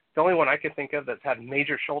quarterbacks. The only one I can think of that's had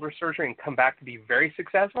major shoulder surgery and come back to be very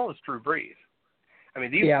successful is Drew Brees. I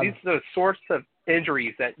mean, these are the sorts of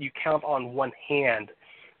injuries that you count on one hand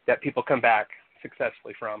that people come back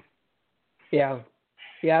successfully from. Yeah,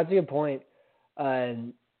 that's a good point.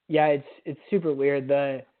 It's super weird.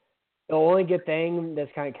 The only good thing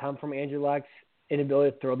that's kind of come from Andrew Luck's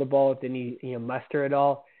inability to throw the ball with any muster at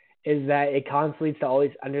all is that it constantly leads to all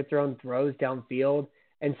these underthrown throws downfield.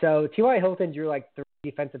 And so T.Y. Hilton drew like 3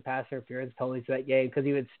 defensive pass interference penalties that game because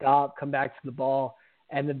he would stop, come back to the ball,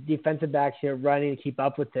 and the defensive backs, running to keep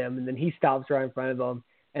up with him, and then he stops right in front of them,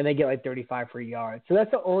 and they get like 35 free yards. So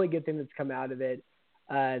that's the only good thing that's come out of it.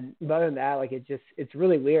 But other than that, like it's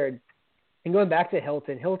really weird. And going back to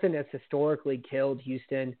Hilton has historically killed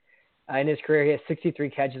Houston. In his career, he has 63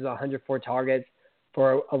 catches on 104 targets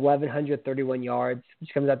for 1,131 yards, which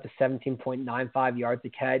comes up to 17.95 yards a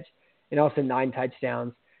catch, and also 9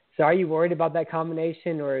 touchdowns. So are you worried about that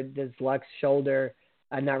combination, or does Luck's shoulder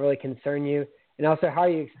not really concern you? And also, how are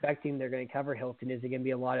you expecting they're going to cover Hilton? Is it going to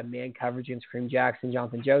be a lot of man coverage against Kareem Jackson,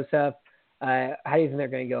 Jonathan Joseph? How do you think they're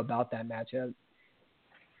going to go about that matchup?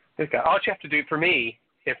 Okay. All you have to do for me,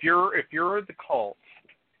 if you're the Colts,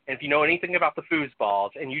 and if you know anything about the foosballs,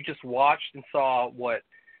 and you just watched and saw what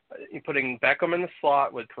putting Beckham in the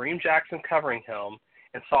slot with Kareem Jackson covering him,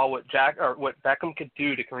 and saw what Beckham could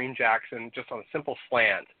do to Kareem Jackson just on a simple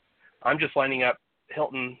slant, I'm just lining up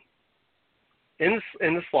Hilton in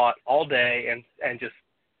the slot all day and just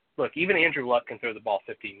look. Even Andrew Luck can throw the ball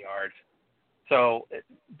 15 yards. So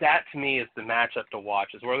that to me is the matchup to watch,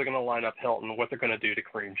 is where they're going to line up Hilton, what they're going to do to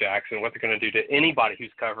Kareem Jackson, what they're going to do to anybody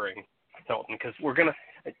who's covering Hilton. Because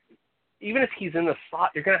even if he's in the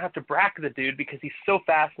slot, you're going to have to bracket the dude because he's so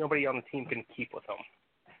fast, nobody on the team can keep with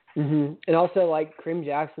him. Mm-hmm. And also, like, Kareem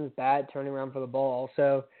Jackson's bad turning around for the ball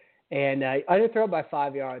also. And I didn't throw it by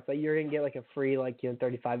 5 yards. Like, you're going to get, like, a free,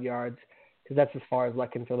 35 yards, because that's as far as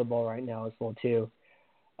Luck can throw the ball right now as well, too.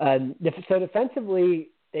 So defensively,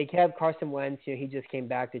 they kept Carson Wentz. He just came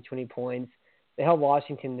back to 20 points. They held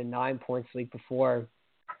Washington to 9 points the week before.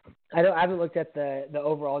 I haven't looked at the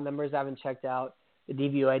overall numbers. I haven't checked out the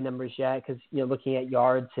DVOA numbers yet because, looking at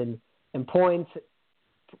yards and points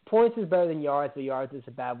is better than yards, but yards is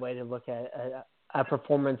a bad way to look at a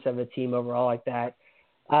performance of a team overall like that.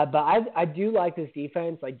 But I do like this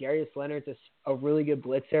defense. Like, Darius Leonard's a really good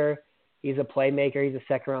blitzer. He's a playmaker. He's a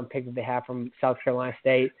second-round pick that they have from South Carolina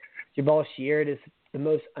State. Jabal Sheard is the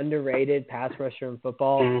most underrated pass rusher in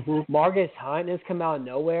football. Mm-hmm. Marcus Hunt has come out of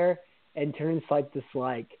nowhere and turns like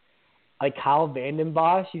Kyle Vanden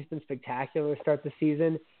Bosch. He's been spectacular to start the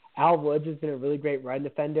season. Al Woods has been a really great run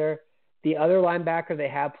defender. The other linebacker they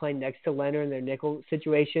have playing next to Leonard in their nickel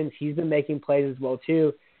situations, he's been making plays as well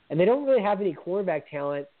too. And they don't really have any cornerback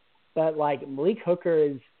talent, but like Malik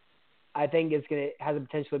Hooker has the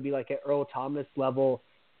potential to be like an Earl Thomas level,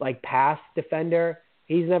 like pass defender.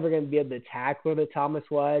 He's never going to be able to tackle that Thomas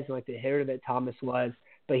was and like the hitter that Thomas was,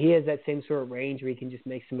 but he has that same sort of range where he can just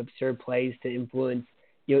make some absurd plays to influence,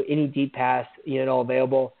 any deep pass, at all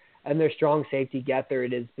available. And their strong safety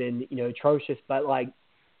Gethard has been, atrocious, but like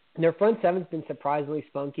their front seven's been surprisingly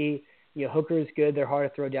spunky. Hooker is good. They're hard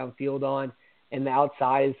to throw downfield on, and the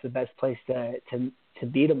outside is the best place to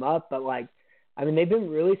beat them up. But they've been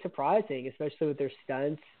really surprising, especially with their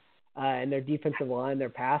stunts. And their defensive line, their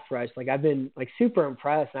pass rush. I've been super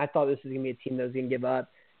impressed, and I thought this was going to be a team that was going to give up,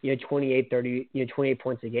 28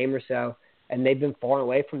 points a game or so, and they've been far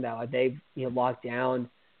away from that. They've locked down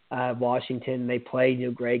Washington. They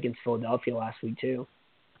played great against Philadelphia last week too.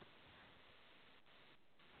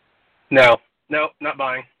 No, not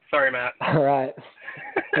buying. Sorry, Matt. All right.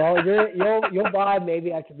 Well, you'll buy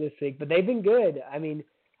maybe after this week, but they've been good. I don't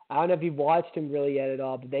know if you've watched them really yet at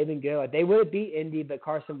all, but they've been good. They would have beat Indy, but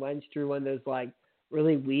Carson Wentz threw one of those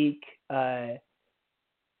really weak roughing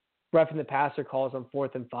the passer calls on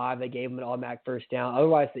 4th and 5. They gave him an automatic first down.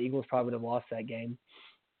 Otherwise, the Eagles probably would have lost that game.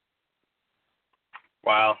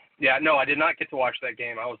 Wow. Yeah, no, I did not get to watch that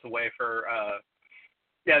game. I was away for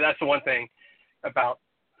that's the one thing about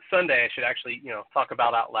Sunday I should actually, talk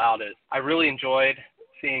about out loud is I really enjoyed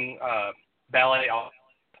seeing ballet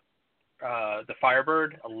the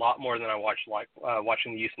Firebird a lot more than I watched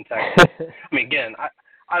watching the Houston Texans. Again,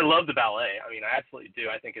 I love the ballet. I absolutely do.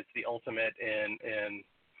 I think it's the ultimate in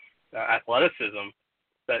athleticism.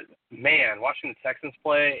 But man, watching the Texans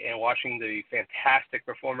play and watching the fantastic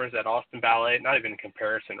performers at Austin Ballet, not even in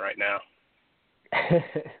comparison right now.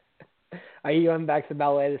 Are you going back to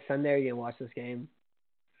ballet this Sunday, or are you gonna watch this game?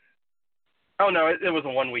 Oh no, it was a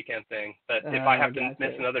one weekend thing. But if I have to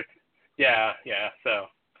miss another, so.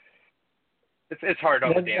 It's hard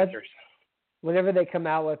on the dancers. Whenever they come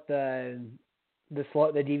out with the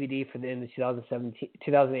DVD for the end of the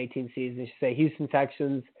 2018 season, you should say Houston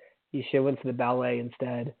Texans. You should went to the ballet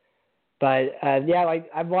instead. But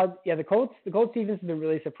the Colts defense has been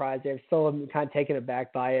really surprised. They're still kind of taken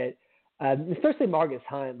aback by it, especially Marcus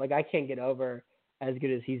Hunt. I can't get over as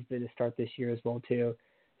good as he's been to start this year as well too.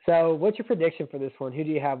 So, what's your prediction for this one? Who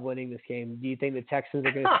do you have winning this game? Do you think the Texans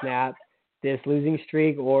are going to snap this losing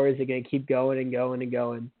streak, or is it going to keep going and going and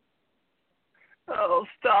going? Oh,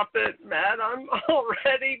 stop it, Matt. I'm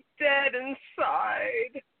already dead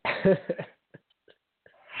inside. Oh,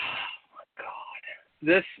 my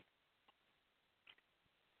God.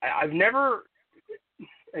 I've never,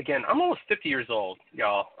 again, I'm almost 50 years old,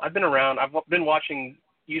 y'all. I've been around. I've been watching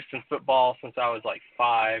Houston football since I was like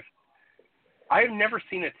 5. I've never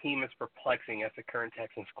seen a team as perplexing as the current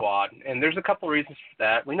Texan squad, and there's a couple of reasons for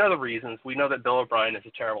that. We know the reasons. We know that Bill O'Brien is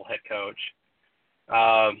a terrible head coach.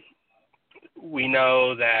 We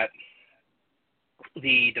know that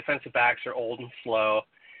the defensive backs are old and slow.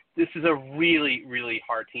 This is a really, really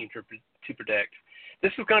hard team to predict.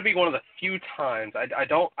 This is going to be one of the few times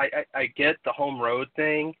I get the home road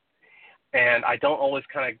thing, and I don't always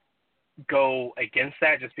kind of go against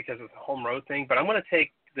that just because of the home road thing. But I'm going to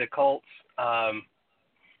take the Colts on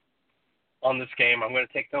this game. I'm going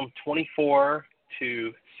to take them 24-16,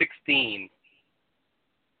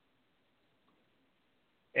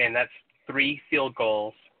 and that's 3 field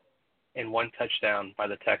goals and 1 touchdown by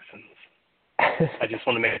the Texans. I just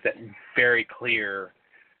want to make that very clear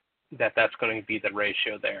that that's going to be the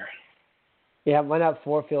ratio there. Yeah, why not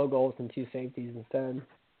 4 field goals and 2 safeties instead?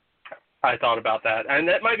 I thought about that, and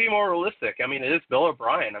that might be more realistic. I mean, it is Bill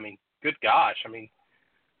O'Brien. I mean, good gosh. I mean,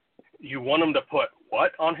 you want him to put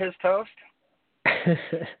what on his toast?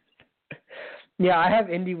 Yeah, I have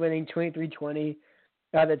Indy winning 23-20.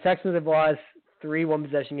 The Texans have lost 3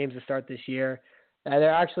 one-possession games to start this year.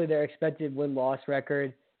 Their expected win-loss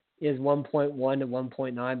record is 1.1 to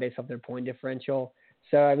 1.9 based off their point differential.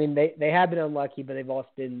 So, I mean, they have been unlucky, but they've also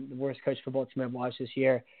been the worst coached football team I've watched this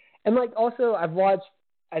year. And, also I've watched,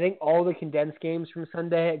 I think, all the condensed games from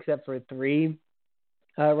Sunday except for 3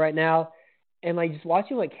 right now. And, just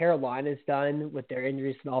watching what Carolina's done with their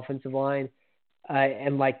injuries to the offensive line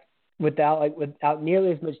and, without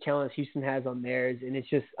nearly as much talent as Houston has on theirs, and it's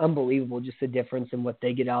just unbelievable just the difference in what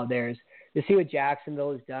they get out of theirs. To see what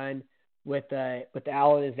Jacksonville has done with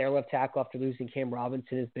Allen as their left tackle after losing Cam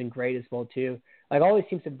Robinson has been great as well too. All these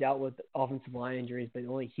teams have dealt with offensive line injuries, but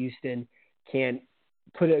only Houston can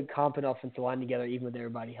put a competent offensive line together even with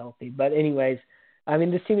everybody healthy. But anyways, I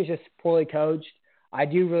mean, this team is just poorly coached. I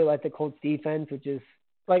do really like the Colts defense, which is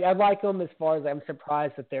I like them as far as I'm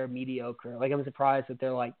surprised that they're mediocre. I'm surprised that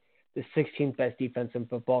they're the 16th best defense in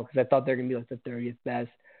football because I thought they're going to be the 30th best.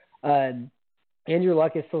 Andrew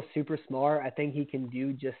Luck is still super smart. I think he can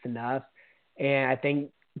do just enough. And I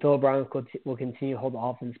think Bill O'Brien will continue to hold the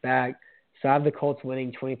offense back. So I have the Colts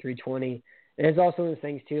winning 23-20. And it's also one of those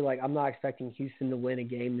things, too, I'm not expecting Houston to win a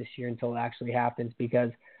game this year until it actually happens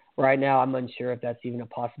because right now I'm unsure if that's even a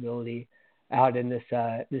possibility out in this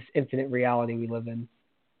infinite reality we live in.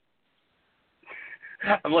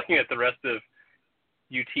 I'm looking at the rest of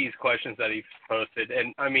UT's questions that he's posted,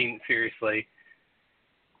 and, I mean, seriously,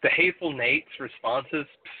 the Hateful Nate's responses,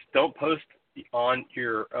 don't post on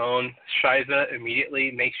your own. Shiza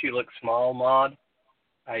immediately makes you look small, Mod.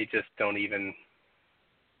 I just don't even,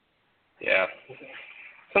 yeah.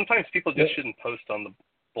 Sometimes people just shouldn't post on the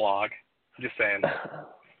blog. I'm just saying.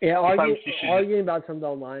 Yeah, arguing about something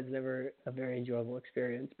online is never a very enjoyable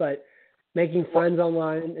experience, but making friends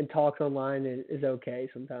online and talk online is okay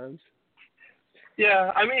sometimes.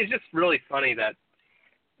 Yeah, I mean, it's just really funny that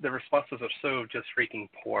the responses are so just freaking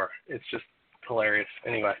poor. It's just hilarious.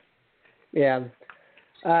 Anyway. Yeah.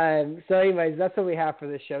 So anyways, that's what we have for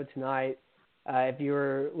this show tonight. If you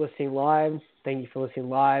were listening live, thank you for listening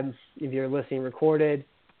live. If you're listening recorded,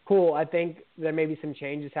 cool. I think there may be some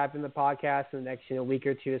changes happening in the podcast in the next week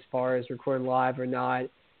or two as far as recording live or not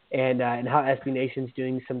and how SB Nation's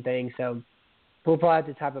doing some things. So we'll probably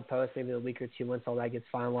have to type a post maybe in a week or two once all that gets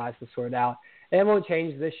finalized and sorted out. And it won't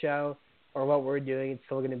change this show or what we're doing. It's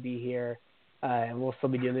still going to be here, and we'll still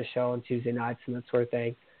be doing this show on Tuesday nights and that sort of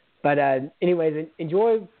thing. But anyways,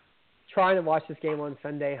 enjoy trying to watch this game on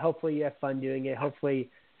Sunday. Hopefully you have fun doing it. Hopefully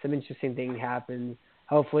some interesting thing happens.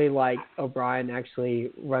 Hopefully, O'Brien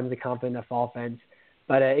actually runs a competent enough offense.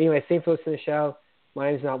 But anyway, thanks for listening to the show. My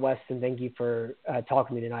name is Matt Weston. Thank you for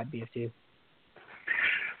talking to me tonight, BFT.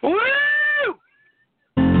 Woo!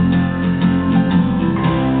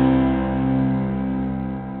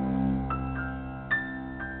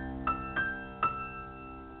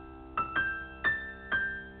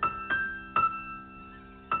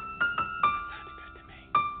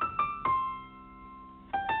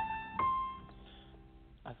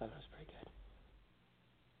 I thought it was pretty good.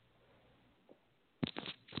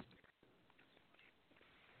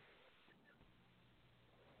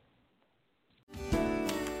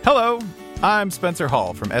 Hello, I'm Spencer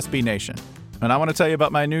Hall from SB Nation, and I want to tell you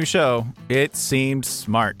about my new show, It Seemed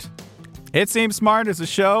Smart. It Seems Smart is a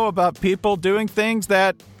show about people doing things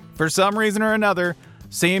that, for some reason or another,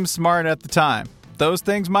 seem smart at the time. Those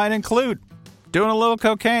things might include doing a little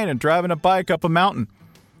cocaine and driving a bike up a mountain.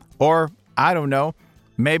 Or, I don't know,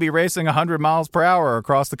 maybe racing 100 miles per hour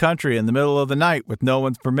across the country in the middle of the night with no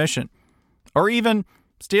one's permission. Or even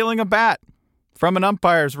stealing a bat from an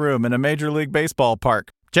umpire's room in a Major League Baseball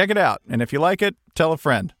park. Check it out, and if you like it, tell a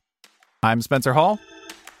friend. I'm Spencer Hall.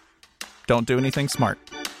 Don't do anything smart.